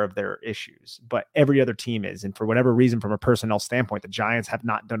are aware of their issues, but every other team is. And for whatever reason, from a personnel standpoint, the Giants have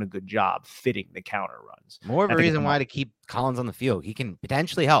not done a good job fitting the counter runs. More of a reason why to keep Collins on the field. He can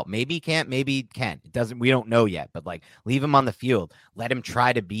potentially help. Maybe he can't, maybe he can. We don't know yet, but like leave him on the field. Let him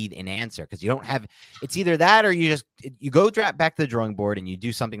try to be an answer because you don't have, it's either that or you go back to the drawing board and you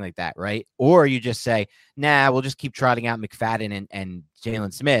do something like that, right? Or you just say, nah, we'll just keep trotting out McFadden and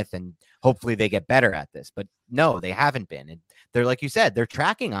Jalen Smith and hopefully they get better at this. But no, they haven't been. And they're, like you said, they're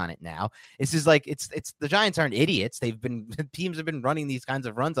tracking on it now. This is like, it's the Giants aren't idiots. Teams have been running these kinds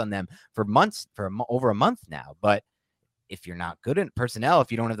of runs on them for months, over a month now. But if you're not good at personnel,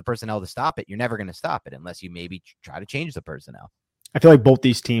 if you don't have the personnel to stop it, you're never going to stop it unless you maybe try to change the personnel. I feel like both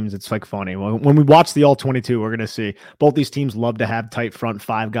these teams, it's like funny. When we watch the All-22, we're going to see both these teams love to have tight front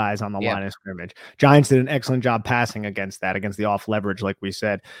five guys on the line of scrimmage. Giants did an excellent job passing against the off leverage, like we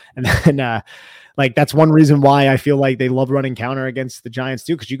said. And then, like, that's one reason why I feel like they love running counter against the Giants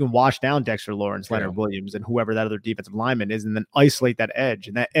too, because you can wash down Dexter Lawrence, Leonard Williams, and whoever that other defensive lineman is, and then isolate that edge.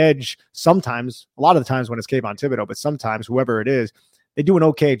 And that edge, sometimes, a lot of the times when it's Kayvon Thibodeau, but sometimes whoever it is, they do an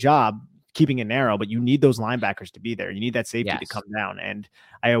okay job keeping it narrow, but you need those linebackers to be there. You need that safety to come down. And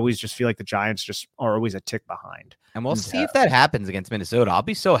I always just feel like the Giants just are always a tick behind. And we'll see if that happens against Minnesota. I'll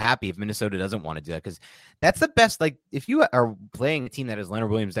be so happy if Minnesota doesn't want to do that, because that's the best. Like, if you are playing a team that is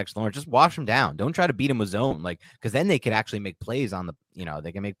Leonard Williams, Dexter Lawrence, just wash them down. Don't try to beat them with zone, like, because then they could actually make plays on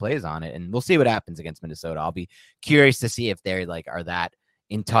they can make plays on it. And we'll see what happens against Minnesota. I'll be curious to see if they're like, are that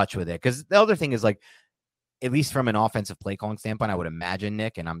in touch with it. Because the other thing is, like, at least from an offensive play calling standpoint, I would imagine,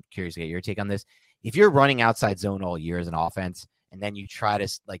 Nick, and I'm curious to get your take on this. If you're running outside zone all year as an offense, and then you try to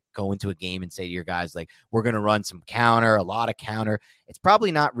like go into a game and say to your guys, like, we're going to run some counter, a lot of counter, it's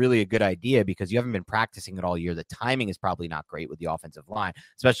probably not really a good idea because you haven't been practicing it all year. The timing is probably not great with the offensive line,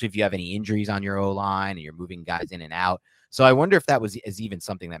 especially if you have any injuries on your O-line and you're moving guys in and out. So I wonder if that is even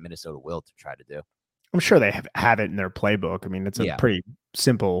something that Minnesota will to try to do. I'm sure they have it in their playbook. I mean, it's a pretty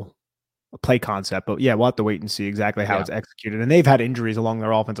simple play concept, but we'll have to wait and see exactly how it's executed. And they've had injuries along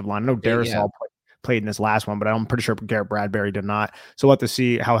their offensive line. I know Darisaw played in this last one, but I'm pretty sure Garrett Bradbury did not. So we'll have to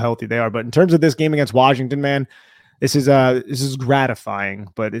see how healthy they are. But in terms of this game against Washington, man, this is gratifying,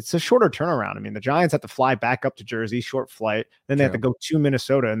 but it's a shorter turnaround. I mean, the Giants have to fly back up to Jersey, short flight. Then they have to go to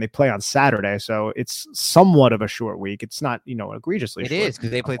Minnesota, and they play on Saturday. So it's somewhat of a short week. It's not, egregiously short. It is,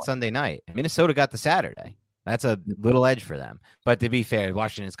 because they played Sunday night. Minnesota got the Saturday. That's a little edge for them. But to be fair,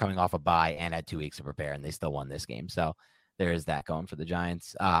 Washington's coming off a bye and had 2 weeks to prepare, and they still won this game. So there is that going for the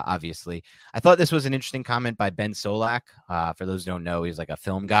Giants, obviously. I thought this was an interesting comment by Ben Solak. For those who don't know, he's like a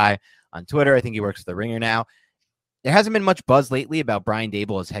film guy on Twitter. I think he works for The Ringer now. There hasn't been much buzz lately about Brian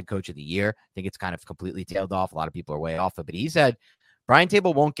Daboll as head coach of the year. I think it's kind of completely tailed off. A lot of people are way off it. But he said Brian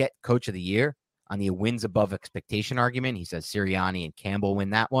Daboll won't get coach of the year on the wins above expectation argument. He says Sirianni and Campbell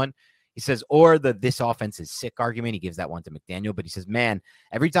win that one. He says, or the this offense is sick argument. He gives that one to McDaniel. But he says, man,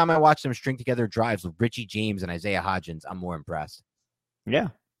 every time I watch them string together drives with Richie James and Isaiah Hodgins, I'm more impressed. Yeah.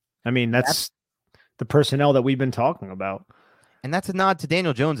 I mean, that's the personnel that we've been talking about. And that's a nod to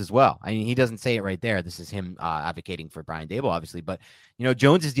Daniel Jones as well. I mean, he doesn't say it right there. This is him advocating for Brian Daboll, obviously. But,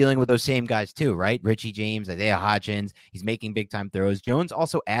 Jones is dealing with those same guys too, right? Richie James, Isaiah Hodgins. He's making big-time throws. Jones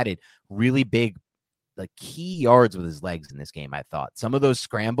also added really big, like, key yards with his legs in this game, I thought. Some of those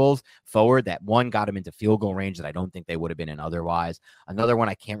scrambles forward, that one got him into field goal range that I don't think they would have been in otherwise. Another one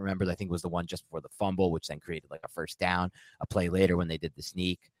I can't remember, I think was the one just before the fumble, which then created like a first down, a play later when they did the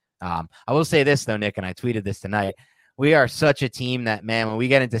sneak. I will say this, though, Nick, and I tweeted this tonight. We are such a team that, man, when we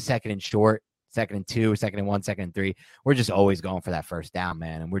get into second and short, second and 2, second and 1, second and 3, we're just always going for that first down,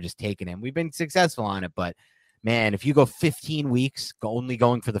 man, and we're just taking it. We've been successful on it, but man, if you go 15 weeks only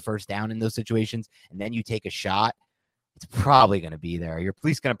going for the first down in those situations, and then you take a shot, it's probably going to be there. You're at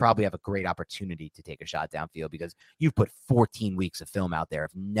least going to probably have a great opportunity to take a shot downfield because you've put 14 weeks of film out there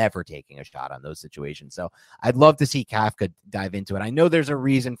of never taking a shot on those situations. So I'd love to see Kafka dive into it. I know there's a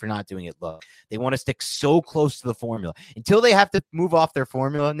reason for not doing it. Look, they want to stick so close to the formula. Until they have to move off their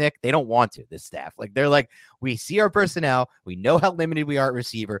formula, Nick, they don't want to, this staff. Like, they're like, we see our personnel. We know how limited we are at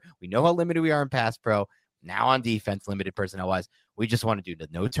receiver. We know how limited we are in pass pro. Now on defense, limited personnel-wise, we just want to do the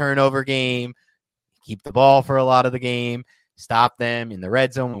no turnover game, keep the ball for a lot of the game, stop them in the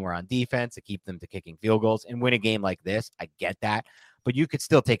red zone when we're on defense, to keep them to kicking field goals and win a game like this. I get that, but you could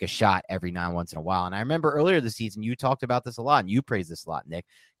still take a shot every now and once in a while. And I remember earlier this season, you talked about this a lot, and you praised this a lot, Nick.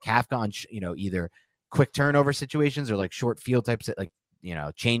 Kafka on, either quick turnover situations or like short field types, like,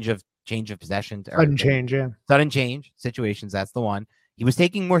 change of possession. Sudden change situations. That's the one. He was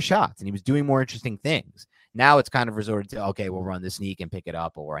taking more shots and he was doing more interesting things. Now it's kind of resorted to, okay, we'll run the sneak and pick it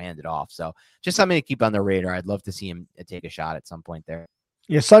up or hand it off. So just something to keep on the radar. I'd love to see him take a shot at some point there.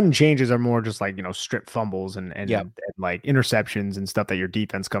 Yeah, sudden changes are more just like, strip fumbles and like interceptions and stuff that your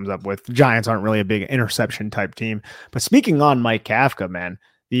defense comes up with. The Giants aren't really a big interception type team. But speaking on Mike Kafka, man,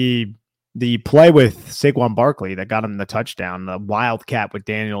 the play with Saquon Barkley that got him the touchdown, the wildcat with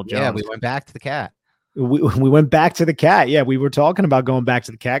Daniel Jones. Yeah, we went back to the cat. We went back to the cat. Yeah, we were talking about going back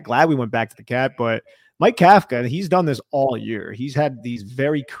to the cat. Glad we went back to the cat. But Mike Kafka, he's done this all year. He's had these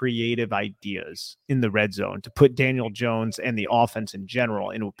very creative ideas in the red zone to put Daniel Jones and the offense in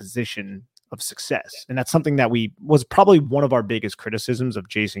general into a position of success. And that's something that was probably one of our biggest criticisms of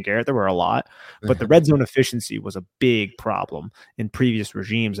Jason Garrett. There were a lot, but the red zone efficiency was a big problem in previous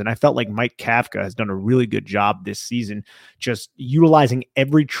regimes. And I felt like Mike Kafka has done a really good job this season, just utilizing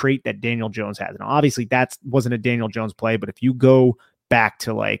every trait that Daniel Jones has. And obviously that wasn't a Daniel Jones play, but if you go back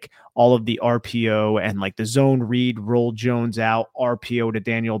to like all of the RPO and like the zone read, roll Jones out, RPO to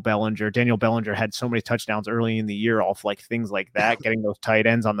Daniel Bellinger. Daniel Bellinger had so many touchdowns early in the year off like things like that, getting those tight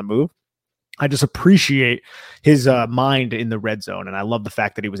ends on the move. I just appreciate his mind in the red zone. And I love the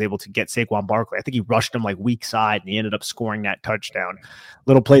fact that he was able to get Saquon Barkley. I think he rushed him like weak side and he ended up scoring that touchdown.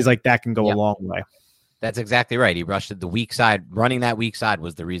 Little plays like that can go a long way. That's exactly right. He rushed the weak side. Running that weak side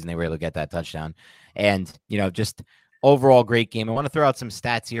was the reason they were able to get that touchdown. And, just overall great game. I want to throw out some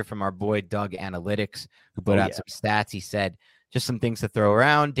stats here from our boy Doug Analytics, who put out some stats. He said just some things to throw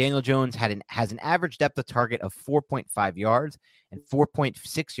around. Daniel Jones has an average depth of target of 4.5 yards and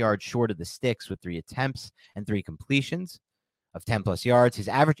 4.6 yards short of the sticks with 3 attempts and 3 completions of 10 plus yards. His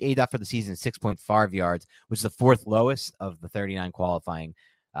average ADOT for the season is 6.5 yards, which is the 4th lowest of the 39 qualifying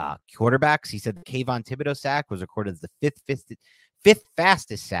quarterbacks. He said the Kayvon Thibodeau sack was recorded as the fifth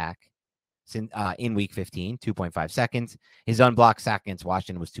fastest sack in week 15, 2.5 seconds. His unblocked sack against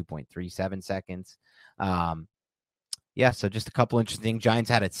Washington was 2.37 seconds. So just a couple interesting things. Giants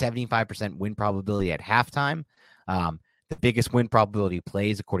had a 75% win probability at halftime. The biggest win probability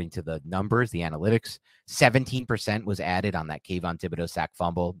plays, according to the numbers, the analytics, 17% was added on that Kayvon Thibodeau sack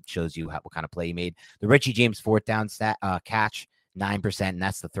fumble. Shows you what kind of play he made. The Richie James 4th down catch, 9%, and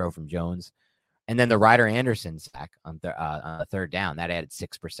that's the throw from Jones. And then the Ryder Anderson sack on the 3rd down, that added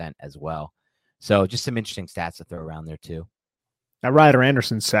 6% as well. So just some interesting stats to throw around there too. That Ryder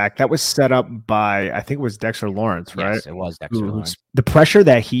Anderson sack, that was set up by, I think it was Dexter Lawrence, right? Yes, it was Dexter Lawrence. The pressure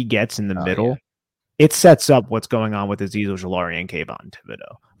that he gets in the middle, it sets up what's going on with Azeez Ojulari and Kayvon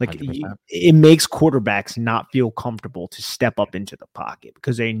Thibodeau. Like it makes quarterbacks not feel comfortable to step up into the pocket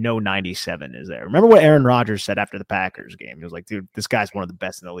because they know 97 is there. Remember what Aaron Rodgers said after the Packers game? He was like, dude, this guy's one of the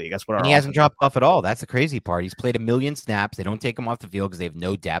best in the league. That's what he hasn't dropped off at all. That's the crazy part. He's played 1 million snaps. They don't take him off the field because they have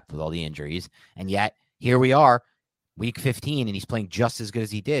no depth with all the injuries. And yet here we are, week 15, and he's playing just as good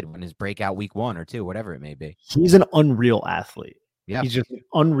as he did when his breakout week 1 or 2, whatever it may be. He's an unreal athlete. Yeah, he's just an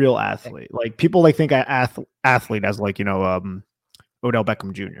unreal athlete. Like people think athlete as like, Odell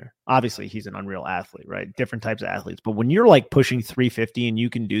Beckham Jr. Obviously, he's an unreal athlete, right? Different types of athletes. But when you're like pushing 350 and you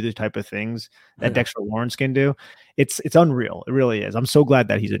can do the type of things that Dexter Lawrence can do, it's unreal. It really is. I'm so glad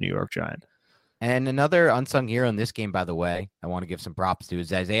that he's a New York Giant. And another unsung hero in this game, by the way, I want to give some props to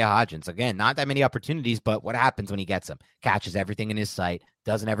is Isaiah Hodgins. Again, not that many opportunities, but what happens when he gets them? Catches everything in his sight,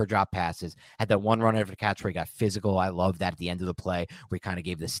 doesn't ever drop passes. Had that one run over the catch where he got physical. I love that at the end of the play where he kind of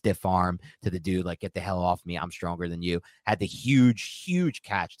gave the stiff arm to the dude, like, get the hell off me. I'm stronger than you. Had the huge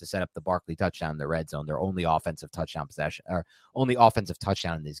catch to set up the Barkley touchdown in the red zone. Their only offensive touchdown possession, or only offensive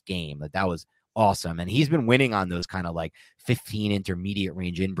touchdown in this game. Like, that was awesome. And he's been winning on those kind of like 15 intermediate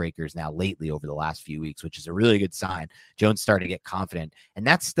range inbreakers now lately over the last few weeks, which is a really good sign. Jones started to get confident. And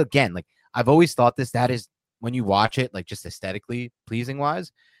that's, again, like I've always thought that is when you watch it, like just aesthetically pleasing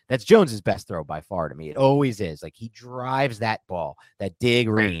wise, that's Jones's best throw by far to me. It always is. Like he drives that ball, that dig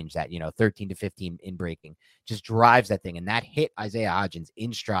range, that, 13 to 15 in breaking, just drives that thing. And that hit Isaiah Hodgins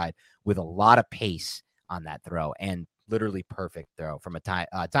in stride with a lot of pace on that throw, and literally perfect throw from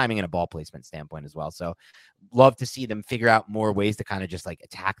a timing and a ball placement standpoint as well. So love to see them figure out more ways to kind of just like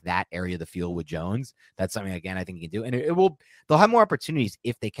attack that area of the field with Jones. That's something, again, I think he can do. And they'll have more opportunities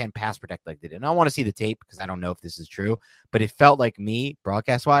if they can pass protect like they did. And I want to see the tape because I don't know if this is true, but it felt like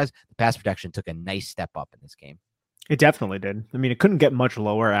broadcast wise, the pass protection took a nice step up in this game. It definitely did. I mean, it couldn't get much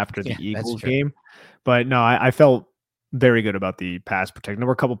lower after the Eagles game, but no, I felt very good about the pass protection. There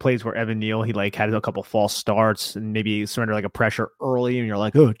were a couple plays where Evan Neal, he like had a couple false starts and maybe surrendered like a pressure early, and you're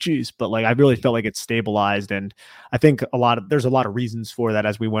like, oh geez. But like I really felt like it stabilized, and I think there's a lot of reasons for that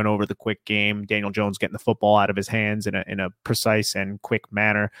as we went over the quick game. Daniel Jones getting the football out of his hands in a precise and quick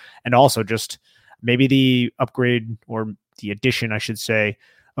manner, and also just maybe the upgrade or the addition, I should say,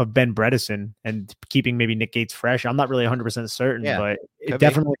 of Ben Bredeson and keeping maybe Nick Gates fresh. I'm not really 100% certain, but it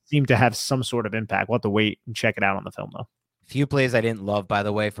definitely seemed to have some sort of impact. We'll have to wait and check it out on the film, though. Few plays I didn't love, by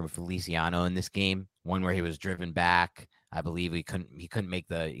the way, from Feliciano in this game. One where he was driven back. I believe he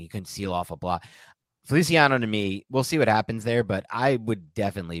couldn't seal off a block. Feliciano, to me, we'll see what happens there, but I would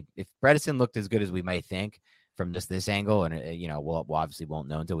definitely, if Bredeson looked as good as we might think from just this angle, and we'll obviously won't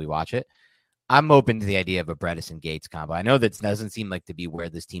know until we watch it, I'm open to the idea of a Bredeson Gates combo. I know that doesn't seem like to be where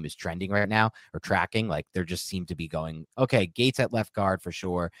this team is trending right now or tracking. Like they just seem to be going, okay, Gates at left guard for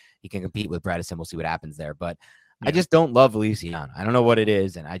sure. He can compete with Bredeson. We'll see what happens there. But I just don't love Feliciano. I don't know what it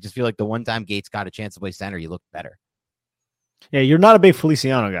is. And I just feel like the one time Gates got a chance to play center, he looked better. Yeah, you're not a big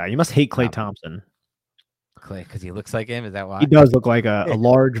Feliciano guy. You must hate Klay Thompson. Klay, because he looks like him? Is that why? He does look like a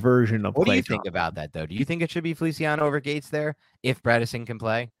large version of Klay. What do you think about that, though? Do you think it should be Feliciano over Gates there if Bredesen can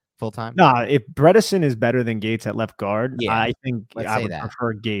play full-time? No, if Bredesen is better than Gates at left guard, I think I would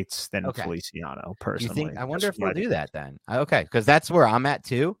prefer Gates than Feliciano, personally. I wonder if they'll do that then. Okay, because that's where I'm at,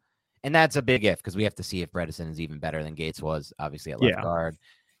 too. And that's a big if, because we have to see if Bredesen is even better than Gates was, obviously, at left guard.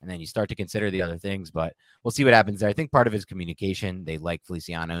 And then you start to consider the other things, but we'll see what happens there. I think part of his communication, they like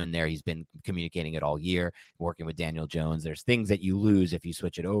Feliciano in there. He's been communicating it all year, working with Daniel Jones. There's things that you lose if you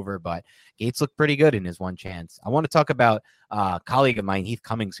switch it over, but Gates looked pretty good in his one chance. I want to talk about a colleague of mine, Heath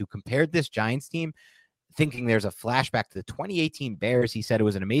Cummings, who compared this Giants team, thinking there's a flashback to the 2018 Bears. He said it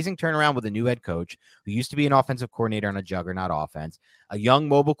was an amazing turnaround with a new head coach who used to be an offensive coordinator on a juggernaut offense, a young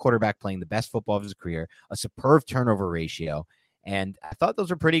mobile quarterback playing the best football of his career, a superb turnover ratio. And I thought those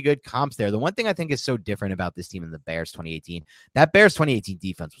were pretty good comps there. The one thing I think is so different about this team in the Bears 2018, that Bears 2018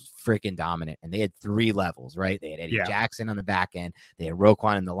 defense was freaking dominant. And they had 3 levels, right? They had Eddie Jackson on the back end. They had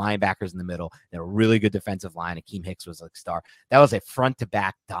Roquan and the linebackers in the middle. They had a really good defensive line. Akeem Hicks was like star. That was a front to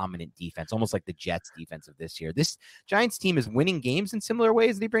back dominant defense, almost like the Jets defense of this year. This Giants team is winning games in similar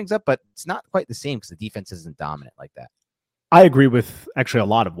ways that he brings up, but it's not quite the same because the defense isn't dominant like that. I agree with actually a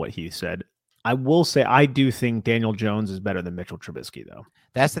lot of what he said. I will say I do think Daniel Jones is better than Mitchell Trubisky, though.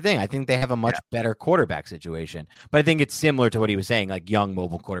 That's the thing. I think they have a much better quarterback situation. But I think it's similar to what he was saying, like young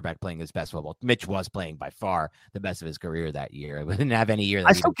mobile quarterback playing his best football. Mitch was playing by far the best of his career that year. He didn't have any year.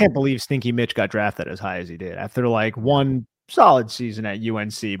 I still can't believe Stinky Mitch got drafted as high as he did after like one solid season at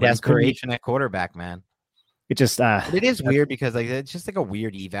UNC. But desperation at quarterback, man. It just it is weird because like it's just like a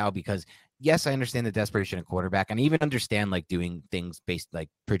weird eval because yes, I understand the desperation of quarterback and I even understand like doing things based like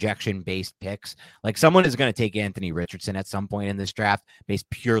projection based picks. Like someone is going to take Anthony Richardson at some point in this draft based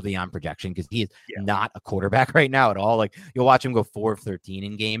purely on projection because he is not a quarterback right now at all. Like you'll watch him go 4 of 13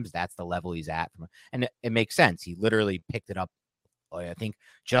 in games. That's the level he's at. And it makes sense. He literally picked it up. I think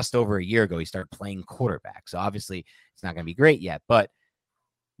just over a year ago, he started playing quarterback. So obviously it's not going to be great yet, but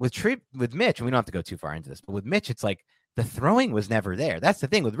with Mitch, and we don't have to go too far into this, but with Mitch, it's like the throwing was never there. That's the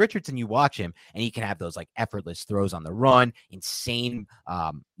thing with Richardson. You watch him and he can have those like effortless throws on the run, insane,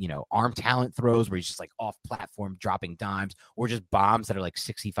 arm talent throws where he's just like off platform, dropping dimes or just bombs that are like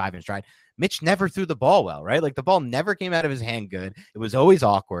 65 in stride. Mitch never threw the ball well, right? Like the ball never came out of his hand good. It was always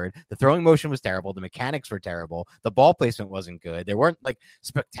awkward. The throwing motion was terrible. The mechanics were terrible. The ball placement wasn't good. There weren't like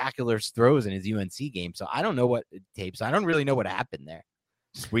spectacular throws in his UNC game. So I don't know what tapes. I don't really know what happened there.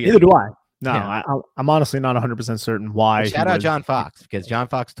 Neither do I. No, I'm honestly not 100% certain why. Shout out John Fox because John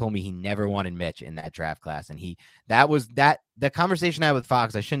Fox told me he never wanted Mitch in that draft class, and the conversation I had with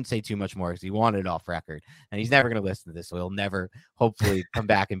Fox. I shouldn't say too much more because he wanted it off record, and he's never going to listen to this, so he'll never hopefully come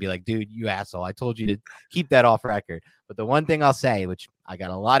back and be like, "Dude, you asshole! I told you to keep that off record." But the one thing I'll say, which I got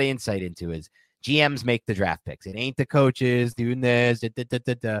a lot of insight into, is GMs make the draft picks. It ain't the coaches doing this.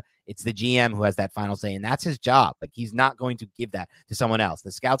 It's the GM who has that final say, and that's his job. Like he's not going to give that to someone else.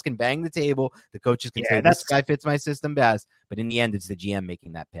 The scouts can bang the table. The coaches can say, this guy fits my system best. But in the end, it's the GM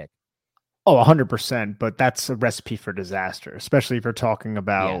making that pick. Oh, 100%. But that's a recipe for disaster, especially if you're talking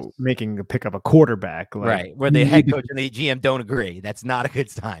about making a pick of a quarterback. Like, right, where the head coach and the GM don't agree. That's not a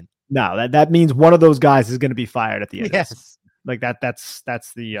good sign. No, that means one of those guys is going to be fired at the end. Yes. Like that's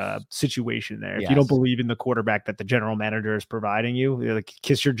the situation there. If you don't believe in the quarterback that the general manager is providing you, you're like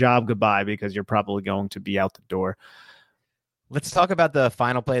kiss your job goodbye because you're probably going to be out the door. Let's talk about the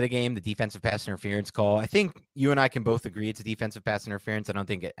final play of the game, the defensive pass interference call. I think you and I can both agree it's a defensive pass interference. I don't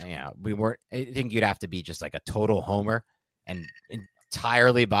think I think you'd have to be just like a total homer and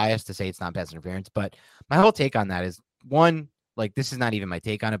entirely biased to say it's not pass interference. But my whole take on that is one, like this is not even my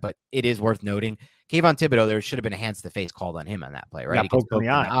take on it, but it is worth noting. Kayvon Thibodeau, there should have been a hands to face called on him on that play, right? Yeah, he gets poked in the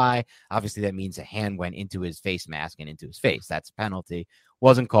eye. Obviously, that means a hand went into his face mask and into his face. That's a penalty.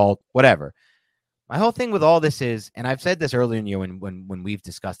 Wasn't called. Whatever. My whole thing with all this is, and I've said this earlier in the year when we've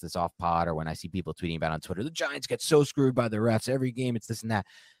discussed this off pod or when I see people tweeting about it on Twitter, the Giants get so screwed by the refs every game. It's this and that.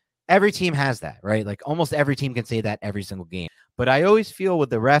 Every team has that, right? Like almost every team can say that every single game. But I always feel with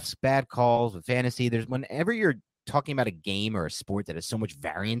the refs, bad calls, with fantasy, there's whenever you're talking about a game or a sport that has so much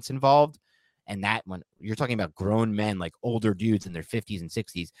variance involved, and that when you're talking about grown men, like older dudes in their 50s and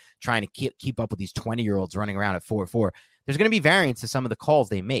 60s, trying to keep up with these 20-year-olds running around at 4-4, there's going to be variance to some of the calls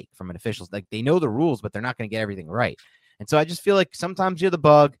they make from an official. Like they know the rules, but they're not going to get everything right. And so I just feel like sometimes you're the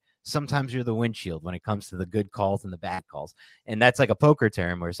bug, sometimes you're the windshield when it comes to the good calls and the bad calls. And that's like a poker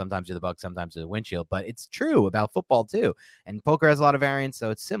term where sometimes you're the bug, sometimes you're the windshield, but it's true about football too. And poker has a lot of variance, so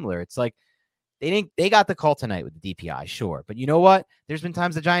it's similar. It's like, They got the call tonight with the DPI, sure. But you know what? There's been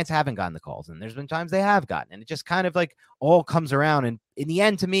times the Giants haven't gotten the calls, and there's been times they have gotten. And it just kind of like all comes around. And in the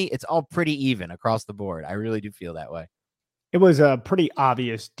end, to me, it's all pretty even across the board. I really do feel that way. It was a pretty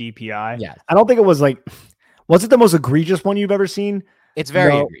obvious DPI. Yeah. I don't think it was was it the most egregious one you've ever seen? It's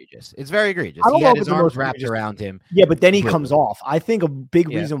very egregious. It's very egregious. He had his arms wrapped around him. Yeah, but then he comes off. I think a big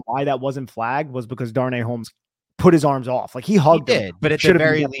reason why that wasn't flagged was because Darnay Holmes put his arms off. Like he hugged him. But at the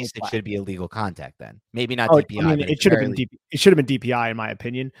very least, it should be illegal contact then. Maybe not DPI. I mean, it should have been it should have been DPI in my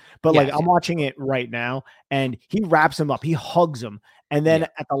opinion. But I'm watching it right now and he wraps him up. He hugs him. And then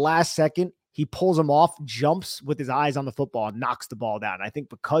at the last second, he pulls him off, jumps with his eyes on the football and knocks the ball down. I think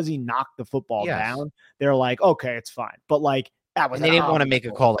because he knocked the football down, they're like, okay, it's fine. But and they didn't want to make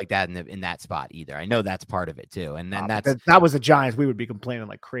a call like that in that spot either. I know that's part of it too. And then that was the Giants. We would be complaining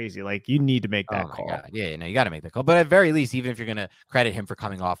like crazy. Like you need to make that call. God. Yeah, you got to make that call. But at very least, even if you're going to credit him for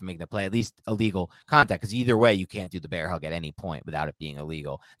coming off and making the play, at least illegal contact. Because either way, you can't do the bear hug at any point without it being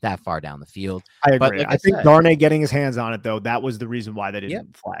illegal that far down the field. I agree. But I think Darnay getting his hands on it though, that was the reason why they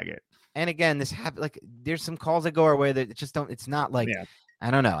didn't flag it. And again, there's some calls that go our way that just don't. It's not like. Yeah. I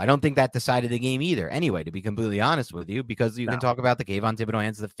don't know. I don't think that decided the game either. Anyway, to be completely honest with you, because you can talk about the Kayvon Thibodeaux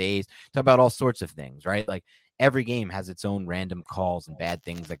hands to the face, talk about all sorts of things, right? Like every game has its own random calls and bad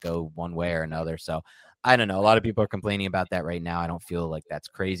things that go one way or another. So I don't know. A lot of people are complaining about that right now. I don't feel like that's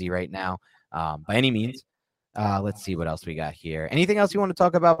crazy right now by any means. Let's see what else we got here. Anything else you want to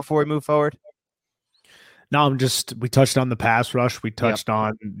talk about before we move forward? No, we touched on the pass rush. We touched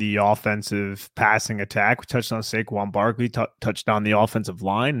on the offensive passing attack. We touched on Saquon Barkley, touched on the offensive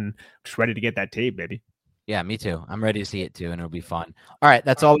line, and just ready to get that tape, baby. Yeah, me too. I'm ready to see it too, and it'll be fun. All right,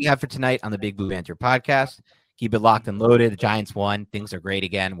 that's all we have for tonight on the Big Blue Banter podcast. Keep it locked and loaded. The Giants won. Things are great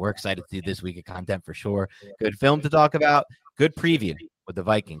again. We're excited to do this week of content for sure. Good film to talk about. Good preview with the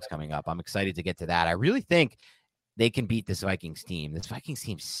Vikings coming up. I'm excited to get to that. I really think they can beat this Vikings team. This Vikings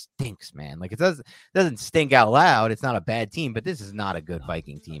team stinks, man. Like it doesn't stink out loud. It's not a bad team, but this is not a good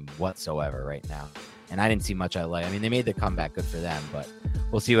Viking team whatsoever right now. And I didn't see much I like. I mean, they made the comeback good for them, but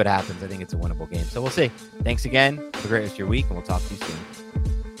we'll see what happens. I think it's a winnable game. So we'll see. Thanks again. Have a great rest of your week, and we'll talk to you soon.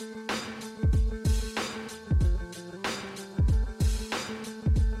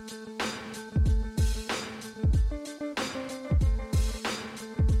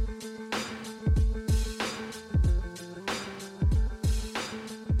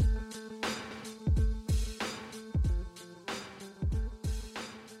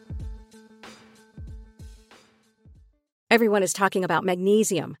 Everyone is talking about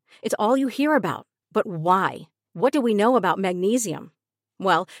magnesium. It's all you hear about. But why? What do we know about magnesium?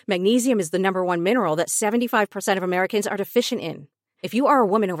 Well, magnesium is the number one mineral that 75% of Americans are deficient in. If you are a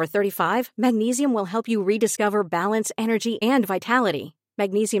woman over 35, magnesium will help you rediscover balance, energy, and vitality.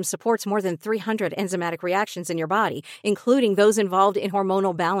 Magnesium supports more than 300 enzymatic reactions in your body, including those involved in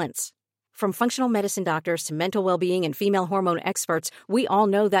hormonal balance. From functional medicine doctors to mental well-being and female hormone experts, we all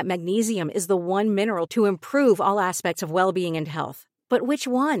know that magnesium is the one mineral to improve all aspects of well-being and health. But which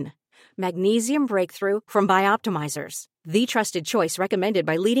one? Magnesium Breakthrough from Bioptimizers, the trusted choice recommended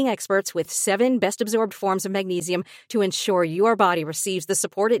by leading experts with 7 best-absorbed forms of magnesium to ensure your body receives the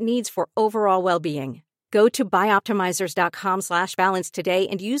support it needs for overall well-being. Go to bioptimizers.com/balance today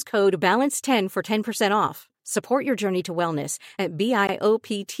and use code BALANCE10 for 10% off. Support your journey to wellness at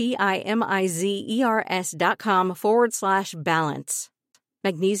bioptimizers.com/balance.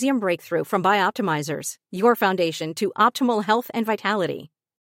 Magnesium Breakthrough from Bioptimizers, your foundation to optimal health and vitality.